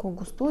действительно такой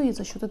густой, и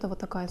за счет этого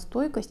такая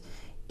стойкость.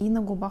 И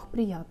на губах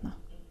приятно.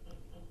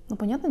 Ну,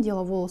 понятное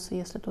дело, волосы,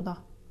 если туда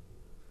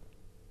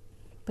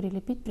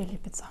прилепить,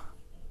 прилепится.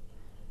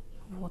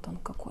 Вот он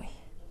какой.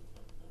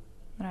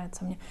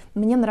 Нравится мне.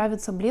 Мне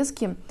нравятся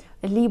блески,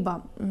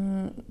 либо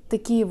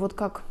такие вот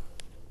как...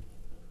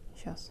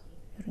 Сейчас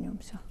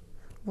вернемся.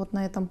 Вот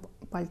на этом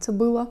пальце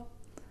было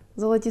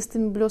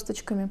золотистыми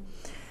блесточками.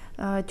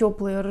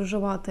 Теплые,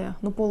 рыжеватые,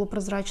 но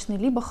полупрозрачные,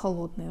 либо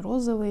холодные,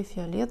 розовые,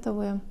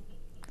 фиолетовые,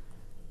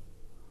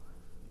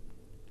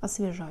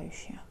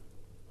 освежающие.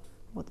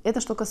 Вот.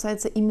 Это что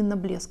касается именно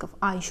блесков.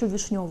 Еще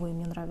вишневые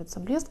мне нравятся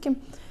блески.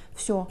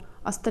 Все,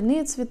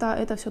 остальные цвета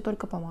это все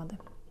только помады.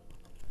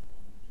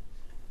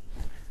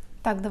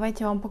 Так,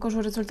 давайте я вам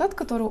покажу результат,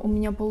 который у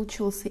меня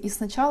получился. И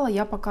сначала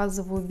я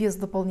показываю без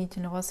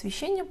дополнительного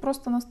освещения,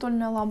 просто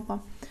настольная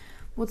лампа.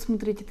 Вот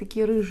смотрите,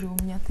 такие рыжие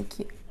у меня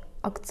такие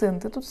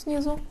акценты тут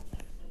снизу.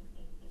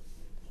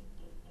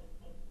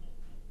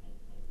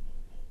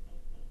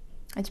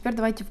 А теперь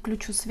давайте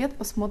включу свет,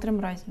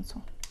 посмотрим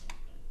разницу.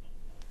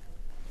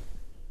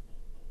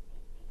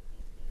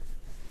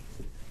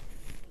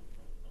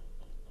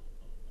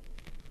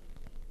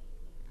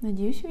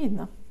 Надеюсь,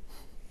 видно.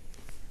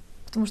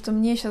 Потому что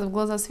мне сейчас в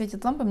глаза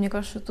светит лампа, мне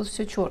кажется, что тут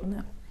все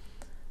черное.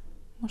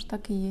 Может,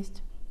 так и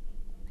есть.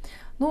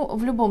 Ну,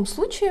 в любом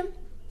случае,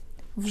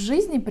 в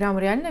жизни прям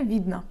реально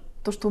видно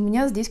то, что у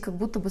меня здесь как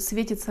будто бы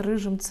светится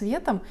рыжим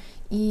цветом,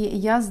 и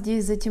я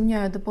здесь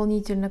затемняю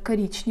дополнительно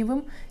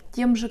коричневым,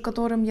 тем же,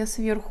 которым я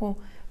сверху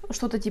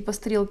что-то типа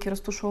стрелки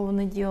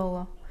растушеванной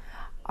делала.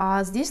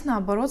 А здесь,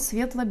 наоборот,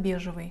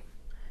 светло-бежевый.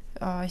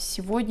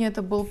 Сегодня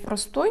это был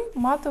простой,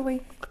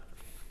 матовый.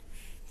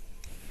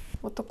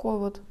 Вот такой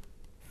вот.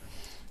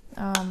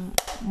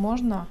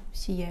 Можно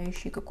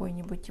сияющий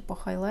какой-нибудь, типа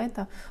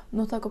хайлайта.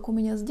 Но так как у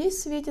меня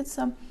здесь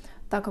светится,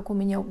 так как у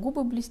меня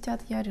губы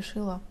блестят, я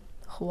решила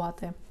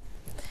хваты.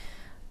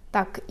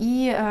 Так,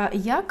 и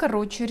я,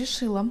 короче,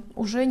 решила,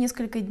 уже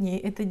несколько дней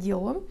это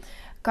делаю,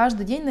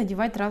 каждый день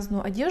надевать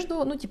разную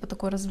одежду, ну, типа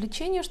такое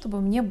развлечение,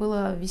 чтобы мне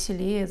было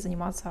веселее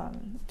заниматься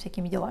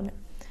всякими делами.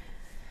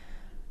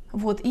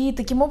 Вот, и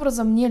таким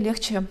образом мне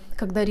легче,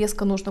 когда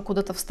резко нужно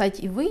куда-то встать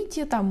и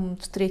выйти, там,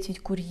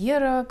 встретить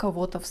курьера,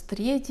 кого-то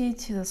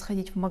встретить,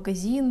 сходить в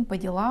магазин по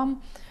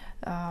делам,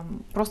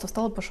 просто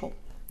встал и пошел.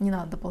 Не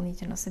надо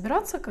дополнительно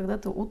собираться, когда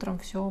ты утром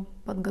все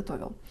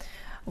подготовил.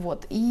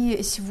 Вот, и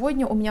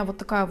сегодня у меня вот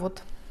такая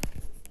вот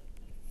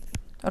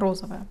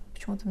розовая,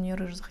 почему-то мне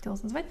рыжий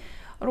захотелось назвать,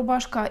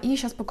 рубашка, и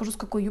сейчас покажу, с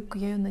какой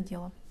юбкой я ее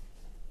надела.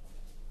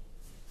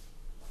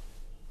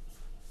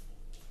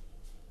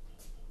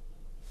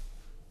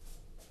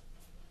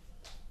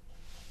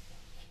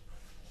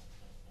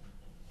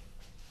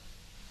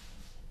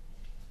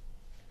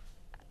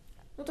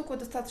 Ну, такой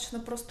достаточно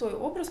простой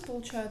образ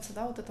получается,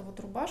 да, вот эта вот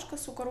рубашка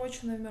с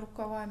укороченными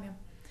рукавами.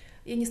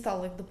 Я не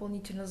стала их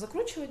дополнительно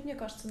закручивать, мне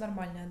кажется,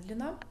 нормальная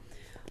длина.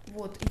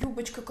 Вот,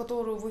 юбочка,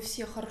 которую вы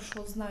все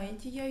хорошо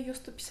знаете, я ее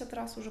 150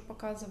 раз уже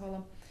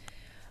показывала.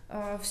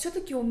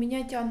 Все-таки у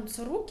меня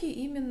тянутся руки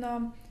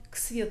именно к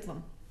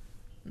светлым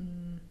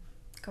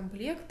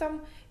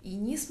комплектам, и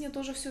низ мне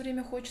тоже все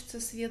время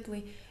хочется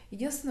светлый.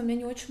 Единственное, у меня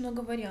не очень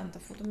много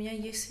вариантов. Вот у меня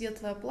есть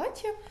светлое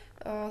платье,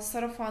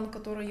 сарафан,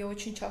 который я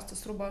очень часто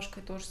с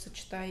рубашкой тоже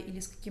сочетаю,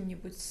 или с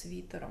каким-нибудь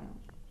свитером,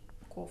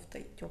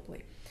 кофтой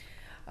теплой.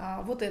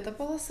 Вот эта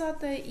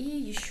полосатая, и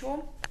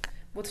еще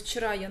вот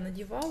вчера я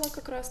надевала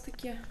как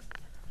раз-таки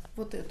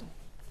вот эту.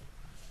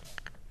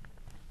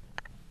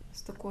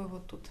 С такой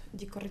вот тут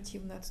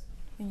декоративной,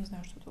 я не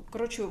знаю, что тут.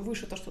 Короче,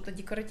 вышито что-то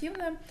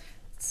декоративное,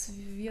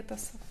 цвета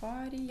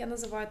сафари. Я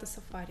называю это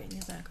сафари,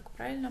 не знаю, как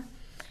правильно.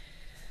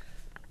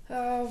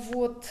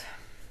 Вот.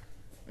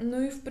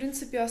 Ну и, в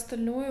принципе,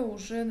 остальное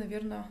уже,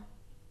 наверное,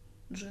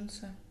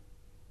 джинсы.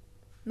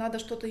 Надо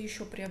что-то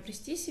еще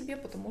приобрести себе,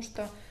 потому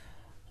что,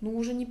 ну,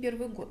 уже не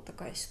первый год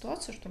такая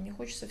ситуация, что мне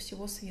хочется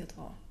всего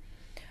светлого.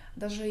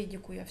 Даже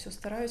Эдику я все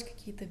стараюсь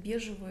какие-то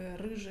бежевые,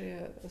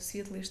 рыжие,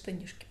 светлые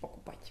штанишки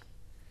покупать.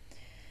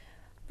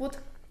 Вот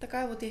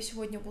такая вот я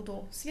сегодня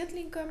буду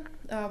светленькая.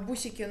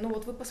 Бусики, ну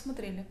вот вы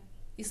посмотрели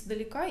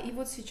издалека и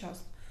вот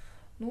сейчас.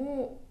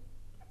 Ну,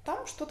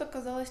 там что-то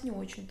казалось не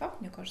очень. Так,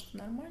 мне кажется,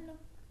 нормально.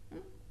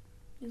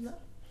 Не знаю.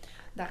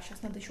 Да,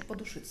 сейчас надо еще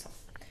подушиться.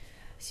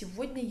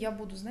 Сегодня я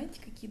буду, знаете,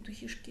 какие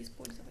духишки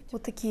использовать?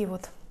 Вот такие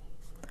вот.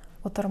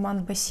 От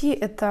Armand Bassi.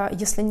 Это,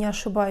 если не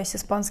ошибаюсь,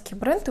 испанский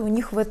бренд. И у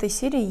них в этой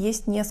серии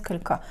есть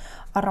несколько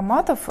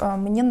ароматов.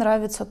 Мне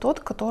нравится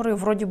тот, который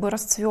вроде бы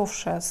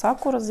расцвевшая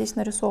сакура здесь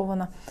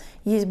нарисована.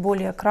 Есть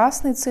более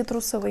красный,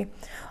 цитрусовый.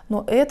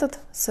 Но этот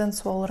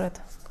Sensual Red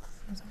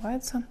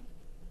называется.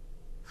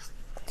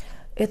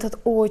 Этот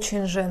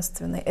очень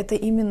женственный. Это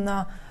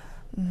именно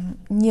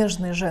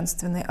нежный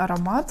женственный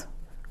аромат.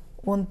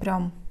 Он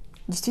прям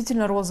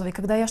действительно розовый.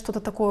 Когда я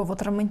что-то такое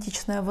вот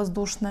романтичное,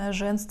 воздушное,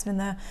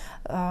 женственное,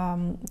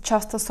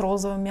 часто с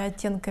розовыми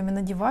оттенками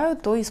надеваю,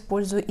 то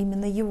использую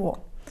именно его.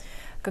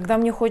 Когда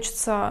мне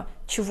хочется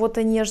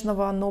чего-то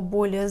нежного, но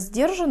более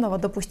сдержанного,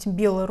 допустим,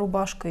 белая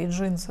рубашка и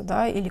джинсы,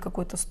 да, или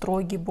какой-то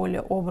строгий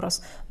более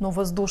образ, но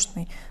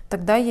воздушный,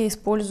 тогда я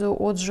использую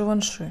от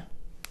Givenchy.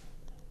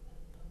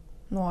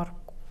 Нуар.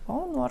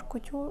 Нуар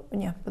Кутюр.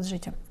 Не,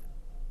 подождите.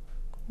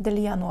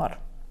 Делья Нуар.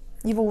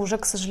 Его уже,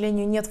 к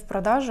сожалению, нет в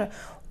продаже.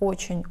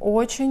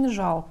 Очень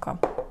жалко.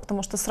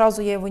 Потому что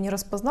сразу я его не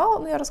распознала,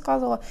 но я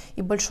рассказывала.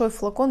 И большой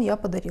флакон я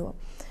подарила.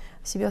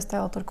 Себе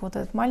оставила только вот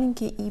этот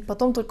маленький. И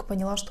потом только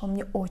поняла, что он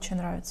мне очень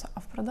нравится.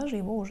 А в продаже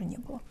его уже не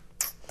было.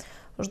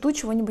 Жду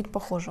чего-нибудь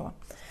похожего.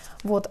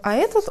 Вот. А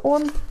этот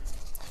он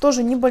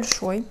тоже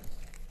небольшой.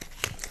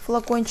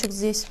 Флакончик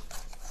здесь.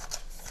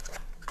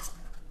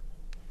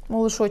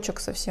 Малышочек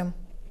совсем.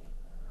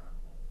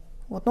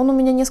 Вот. Но он у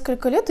меня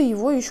несколько лет, и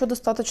его еще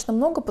достаточно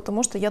много,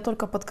 потому что я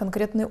только под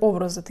конкретные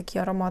образы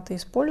такие ароматы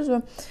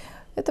использую.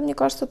 Это, мне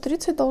кажется,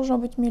 30 должно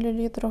быть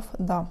миллилитров.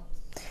 Да.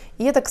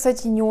 И это,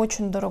 кстати, не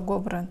очень дорогой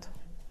бренд.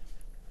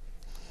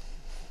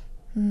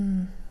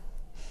 Ну,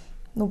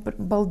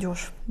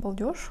 балдеж.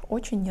 Балдеж.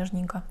 Очень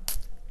нежненько.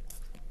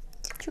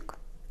 Чик.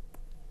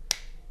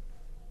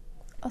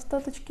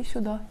 Остаточки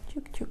сюда.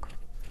 Чик-чик.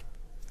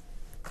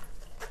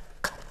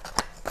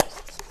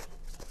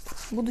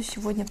 Буду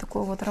сегодня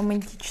такой вот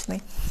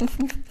романтичной.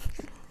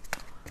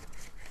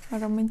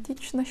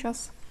 Романтично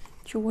сейчас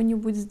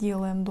чего-нибудь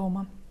сделаем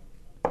дома.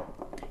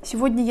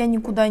 Сегодня я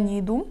никуда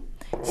не иду.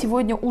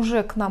 Сегодня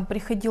уже к нам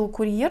приходил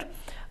курьер.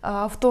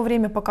 В то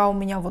время, пока у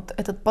меня вот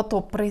этот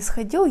потоп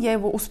происходил, я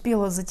его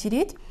успела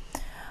затереть.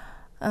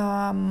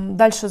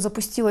 Дальше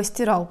запустила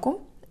стиралку.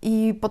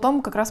 И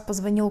потом как раз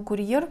позвонил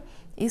курьер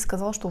и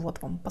сказал, что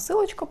вот вам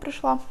посылочка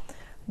пришла.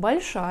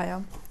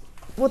 Большая.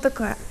 Вот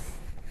такая.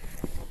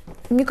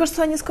 Мне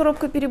кажется, они с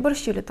коробкой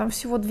переборщили. Там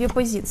всего 2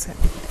 позиции.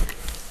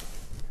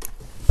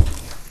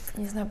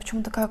 Не знаю,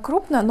 почему такая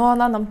крупная, но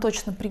она нам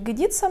точно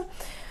пригодится.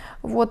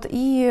 Вот,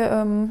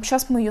 и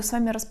сейчас мы ее с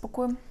вами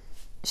распакуем.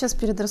 Сейчас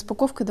перед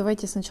распаковкой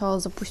давайте сначала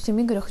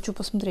запустим Игоря. Хочу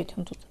посмотреть,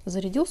 он тут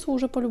зарядился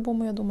уже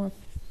по-любому, я думаю.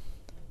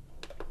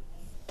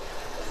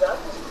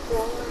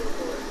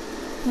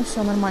 Ну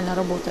все, нормально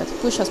работает.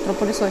 Пусть сейчас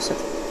пропылесосит.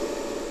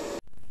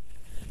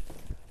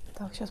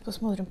 Так, сейчас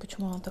посмотрим,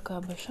 почему она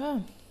такая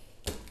большая.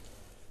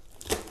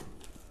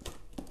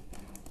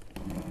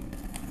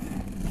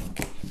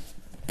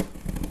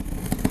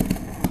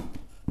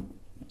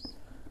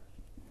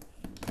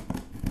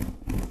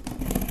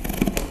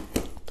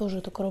 Тоже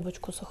эту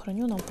коробочку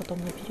сохраню, нам потом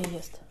на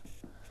переезд.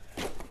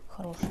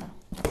 Хорошая.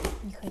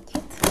 Не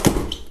хотит.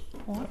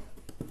 О.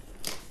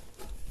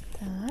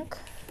 Так.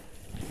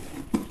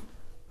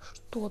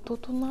 Что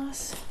тут у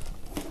нас?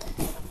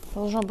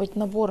 Должен быть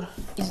набор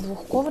из 2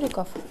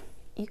 ковриков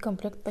и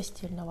комплект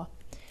постельного.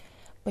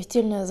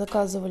 Постельное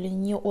заказывали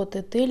не от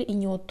Этель и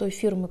не от той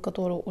фирмы,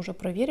 которую уже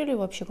проверили.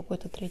 Вообще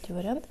какой-то 3-й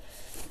вариант.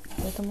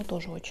 Поэтому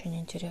тоже очень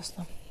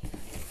интересно.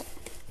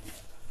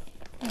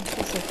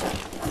 Слушайте.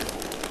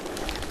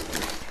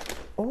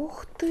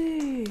 Ух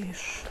ты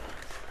ж!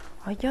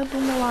 А я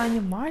думала, они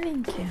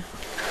маленькие.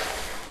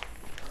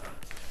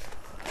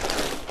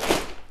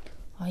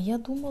 А я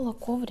думала,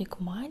 коврик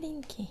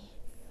маленький,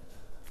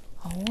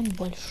 а он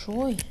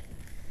большой.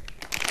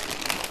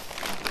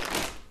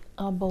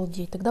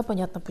 Обалдеть. Тогда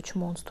понятно,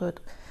 почему он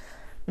стоит.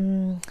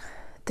 3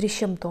 с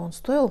чем-то он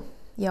стоил.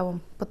 Я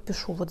вам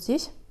подпишу вот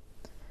здесь.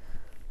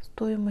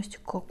 Стоимость.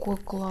 Какой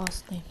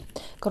классный.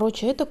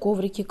 Короче, это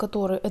коврики,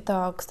 которые...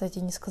 Это, кстати,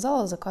 не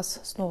сказала.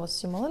 Заказ снова с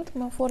сима-ленд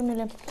мы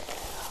оформили.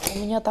 У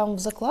меня там в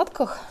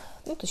закладках,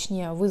 ну,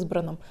 точнее, в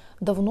избранном,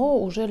 давно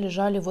уже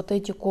лежали вот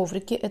эти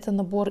коврики. Это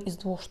набор из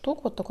 2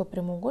 штук. Вот такой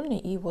прямоугольный.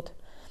 И вот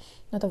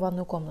это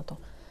ванную комнату.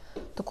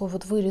 Такой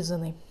вот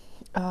вырезанный.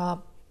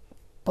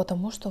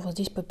 Потому что вот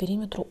здесь по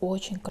периметру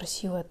очень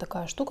красивая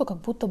такая штука, как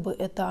будто бы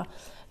это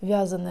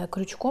вязаная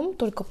крючком,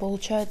 только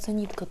получается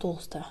нитка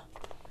толстая.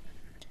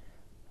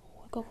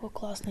 Ой, какой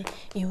классный.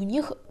 И у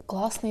них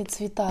классные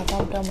цвета,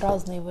 там прям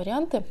разные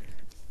варианты.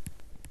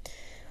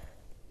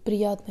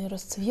 Приятные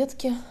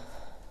расцветки.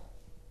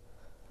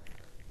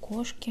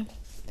 Кошки.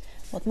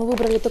 Вот мы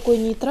выбрали такой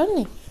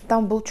нейтральный,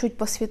 там был чуть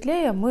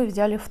посветлее, мы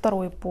взяли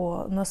 2-й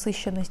по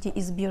насыщенности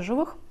из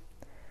бежевых.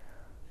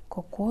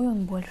 Какой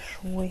он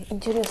большой.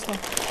 Интересно,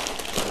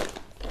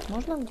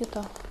 можно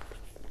где-то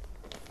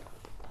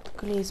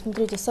отклеить?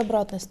 Смотрите, с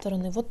обратной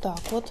стороны вот так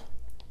вот.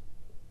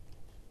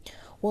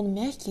 Он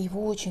мягкий,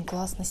 его очень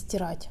классно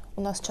стирать.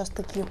 У нас сейчас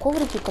такие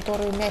коврики,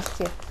 которые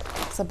мягкие,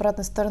 с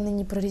обратной стороны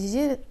не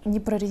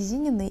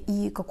прорезиненные,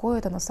 и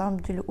какое-то на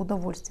самом деле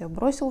удовольствие.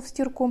 Бросил в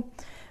стирку,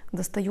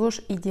 достаешь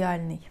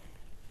идеальный.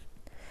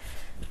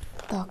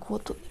 Так,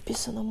 вот тут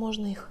написано,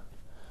 можно их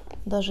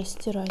даже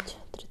стирать.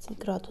 30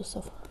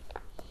 градусов.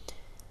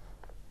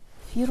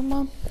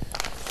 Фирма.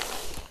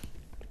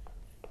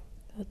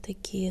 Вот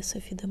такие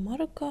Софи де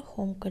Марко,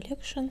 Home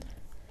Collection.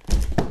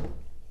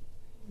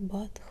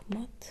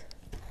 Батхмат.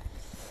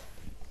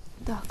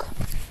 Так.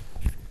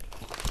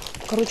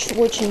 Короче,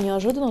 очень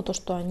неожиданно то,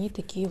 что они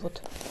такие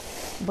вот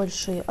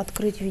большие.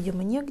 Открыть,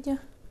 видимо, негде.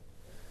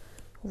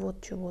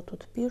 Вот чего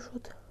тут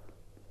пишут.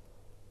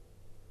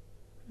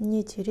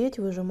 Не тереть,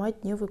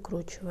 выжимать, не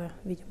выкручивая.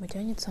 Видимо,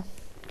 тянется.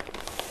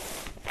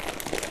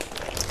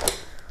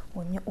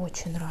 Ой, мне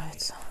очень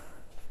нравится.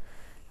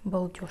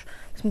 Балдеж.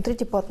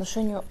 Смотрите по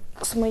отношению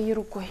с моей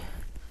рукой.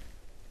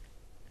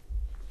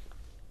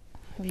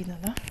 Видно,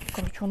 да?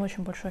 Короче, он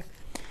очень большой.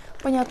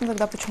 Понятно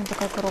тогда, почему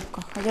такая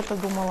коробка. А я-то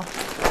думала.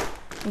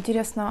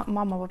 Интересно,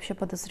 мама вообще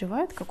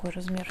подозревает, какой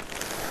размер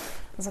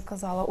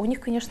заказала? У них,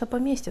 конечно,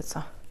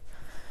 поместится.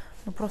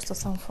 Но просто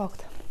сам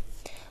факт.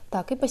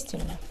 Так, и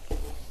постельная.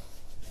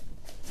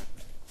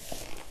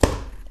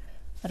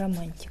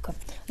 Романтика.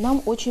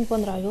 Нам очень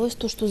понравилось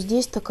то, что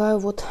здесь такая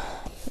вот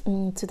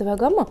цветовая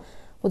гамма.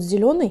 Вот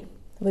зеленый,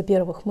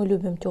 во-первых, мы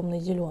любим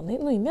темный зеленый,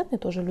 ну и мятный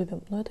тоже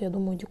любим, но это, я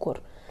думаю,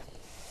 декор.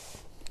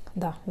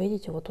 Да,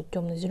 видите, вот тут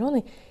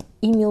темно-зеленый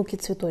и мелкий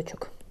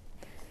цветочек.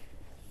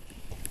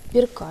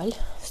 Перкаль,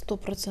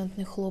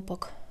 100%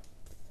 хлопок.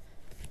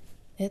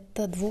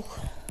 Это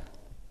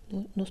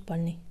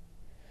двуспальный.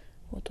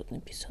 Вот тут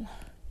написано.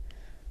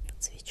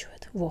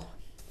 Подсвечивает. Во.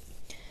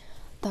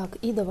 Так,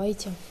 и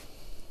давайте.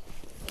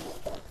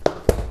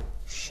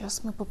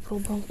 Сейчас мы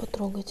попробуем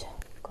потрогать.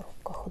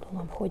 Коробка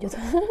ходуном ходит.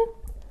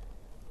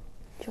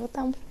 Что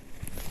там?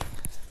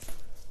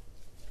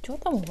 Что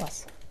там у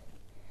вас?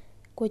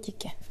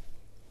 Котики.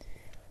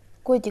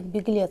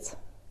 Котик-беглец.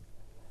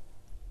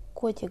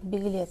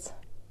 Котик-беглец.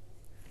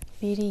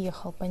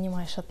 Переехал,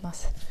 понимаешь, от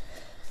нас.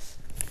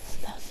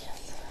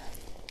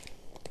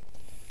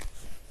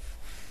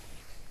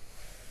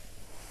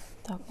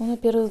 Так, ну на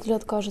первый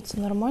взгляд кажется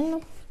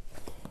нормально.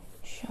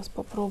 Сейчас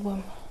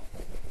попробуем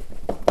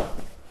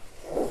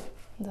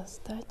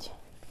достать.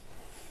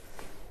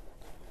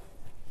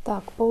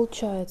 Так,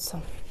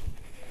 получается.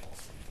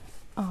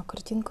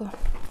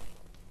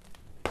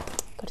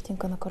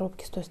 Картинка на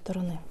коробке с той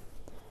стороны.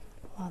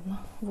 Ладно,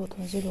 вот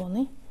он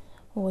зеленый.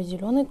 Ой,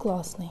 зеленый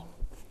классный.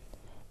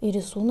 И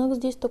рисунок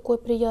здесь такой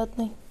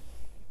приятный.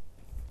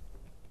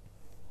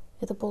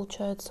 Это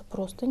получается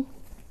простынь.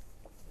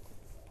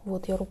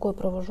 Вот я рукой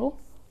провожу.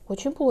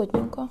 Очень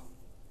плотненько.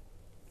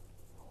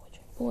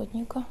 Очень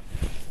плотненько.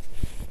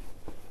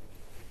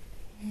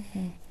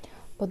 Угу.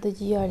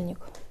 Пододеяльник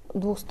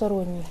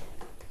двухсторонний.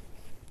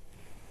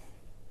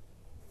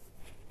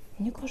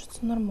 Мне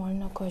кажется,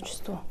 нормальное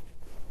качество.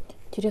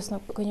 Интересно,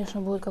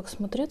 конечно, будет как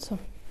смотреться.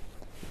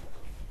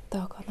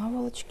 Так, а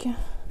наволочки.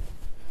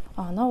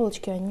 А,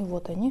 наволочки, они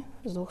вот они,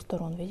 с двух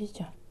сторон,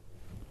 видите?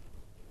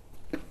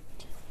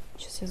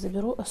 Сейчас я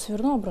заберу,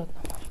 сверну обратно.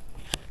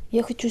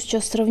 Я хочу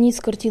сейчас сравнить с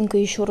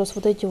картинкой еще раз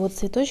вот эти вот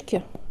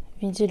цветочки,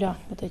 вензеля.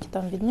 Вот эти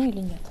там видны или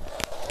нет?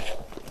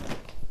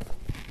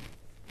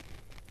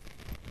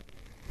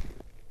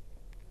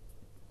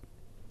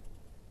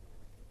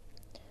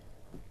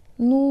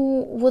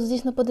 Ну, вот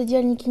здесь на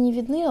пододеяльнике не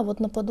видны, а вот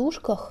на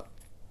подушках,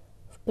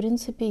 в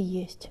принципе,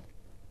 есть.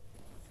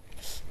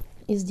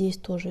 И здесь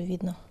тоже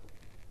видно.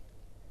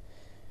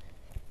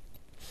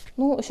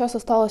 Ну, сейчас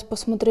осталось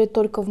посмотреть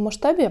только в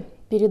масштабе.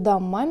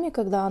 Передам маме,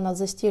 когда она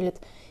застелит.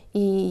 И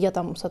я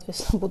там,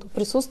 соответственно, буду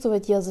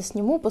присутствовать. Я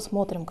засниму,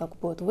 посмотрим, как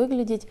будет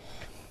выглядеть.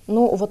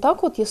 Ну, вот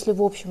так вот, если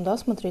в общем, да,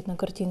 смотреть на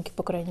картинки,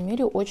 по крайней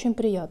мере, очень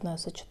приятное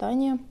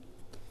сочетание.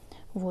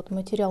 Вот,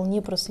 материал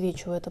не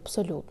просвечивает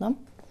абсолютно.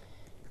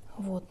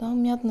 Вот, а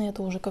мятные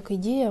это уже как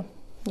идея.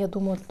 Я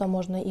думаю, туда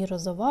можно и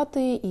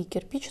розоватые, и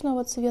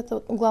кирпичного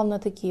цвета. Главное,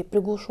 такие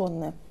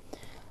приглушенные.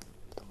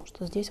 Потому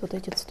что здесь вот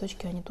эти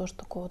цветочки, они тоже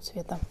такого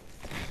цвета.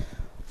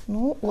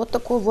 Ну, вот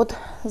такой вот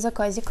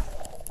заказик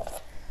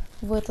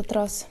в этот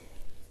раз.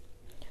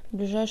 В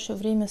ближайшее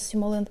время с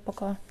сима-ленд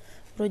пока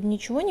вроде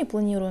ничего не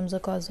планируем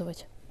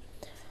заказывать.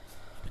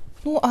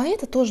 Ну, а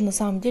это тоже на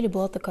самом деле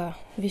была такая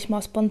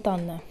весьма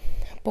спонтанная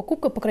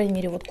покупка. По крайней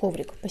мере, вот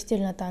коврик.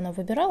 Постельное-то она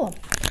выбирала,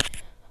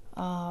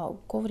 а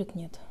коврик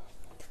нет.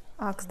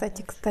 А,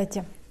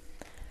 кстати,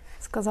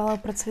 сказала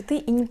про цветы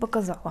и не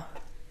показала.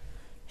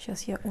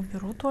 Сейчас я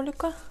уберу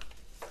Толика.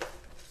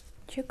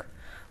 Чик.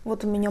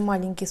 Вот у меня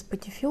маленький с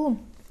патифилом.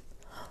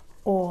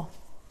 О,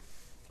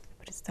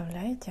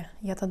 представляете?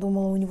 Я-то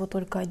думала, у него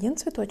только один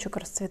цветочек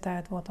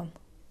расцветает. Вот он.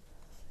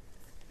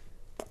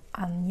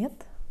 А нет.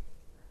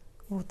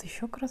 Вот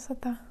еще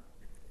красота.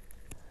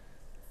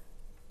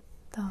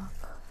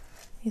 Так.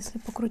 Если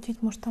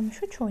покрутить, может, там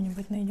еще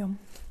чего-нибудь найдем.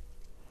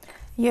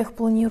 Я их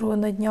планирую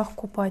на днях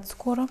купать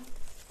скоро.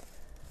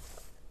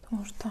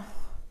 Потому что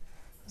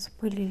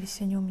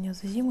запылились они у меня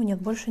за зиму.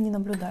 Нет, больше не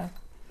наблюдаю.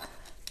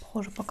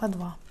 Похоже, пока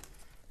два.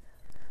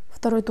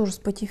 Второй тоже с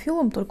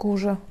патифилом, только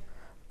уже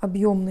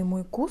объемный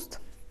мой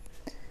куст.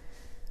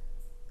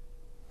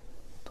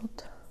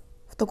 Тут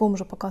в таком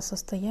же пока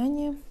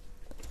состоянии.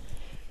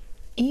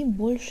 И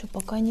больше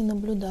пока не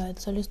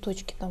наблюдается.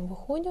 Листочки там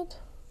выходят,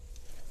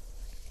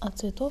 а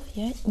цветов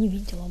я не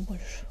видела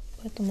больше.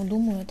 Поэтому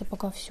думаю, это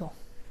пока все.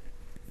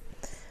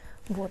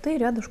 Вот, и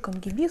рядышком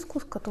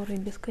гибискус, который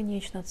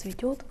бесконечно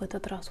цветет. В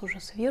этот раз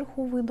уже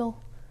сверху выдал.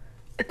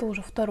 Это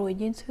уже второй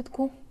день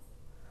цветку.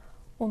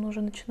 Он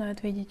уже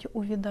начинает, видите,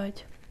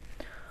 увядать.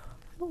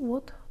 Ну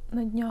вот,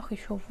 на днях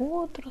еще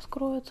вот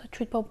раскроется.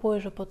 Чуть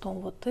попозже потом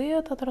вот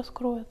этот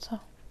раскроется.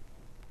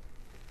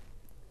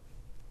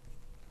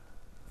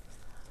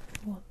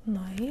 Вот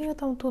на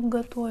этом тут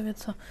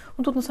готовится.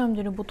 Ну, тут на самом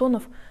деле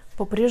бутонов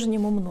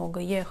по-прежнему много.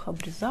 Я их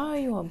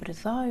обрезаю,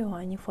 а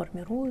они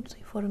формируются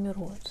и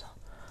формируются.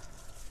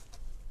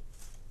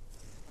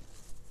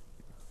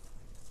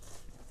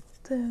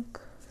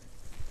 Так.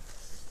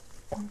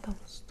 Он там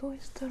с той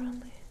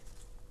стороны.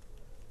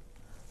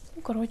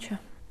 Ну, короче,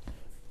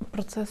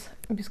 процесс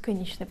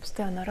бесконечный,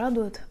 постоянно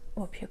радует.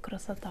 Вообще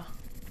красота.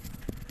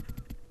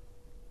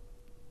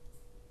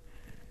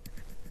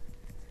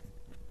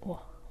 О,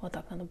 вот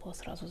так надо было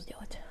сразу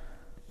сделать.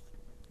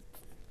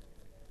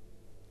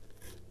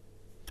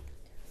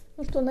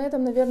 Ну что, на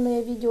этом, наверное,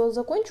 я видео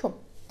закончу.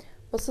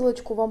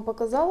 Посылочку вам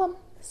показала,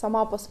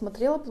 сама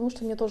посмотрела, потому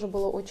что мне тоже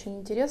было очень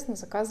интересно.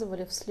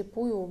 Заказывали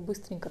вслепую,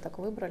 быстренько так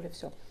выбрали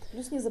все.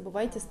 Плюс не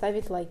забывайте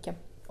ставить лайки.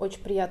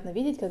 Очень приятно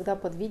видеть, когда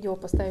под видео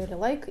поставили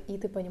лайк, и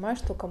ты понимаешь,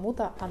 что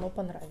кому-то оно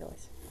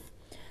понравилось.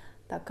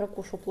 Так,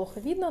 Кракушу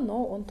плохо видно,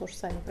 но он тоже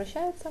с вами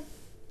прощается.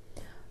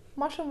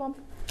 Машем вам.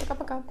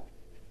 Пока-пока.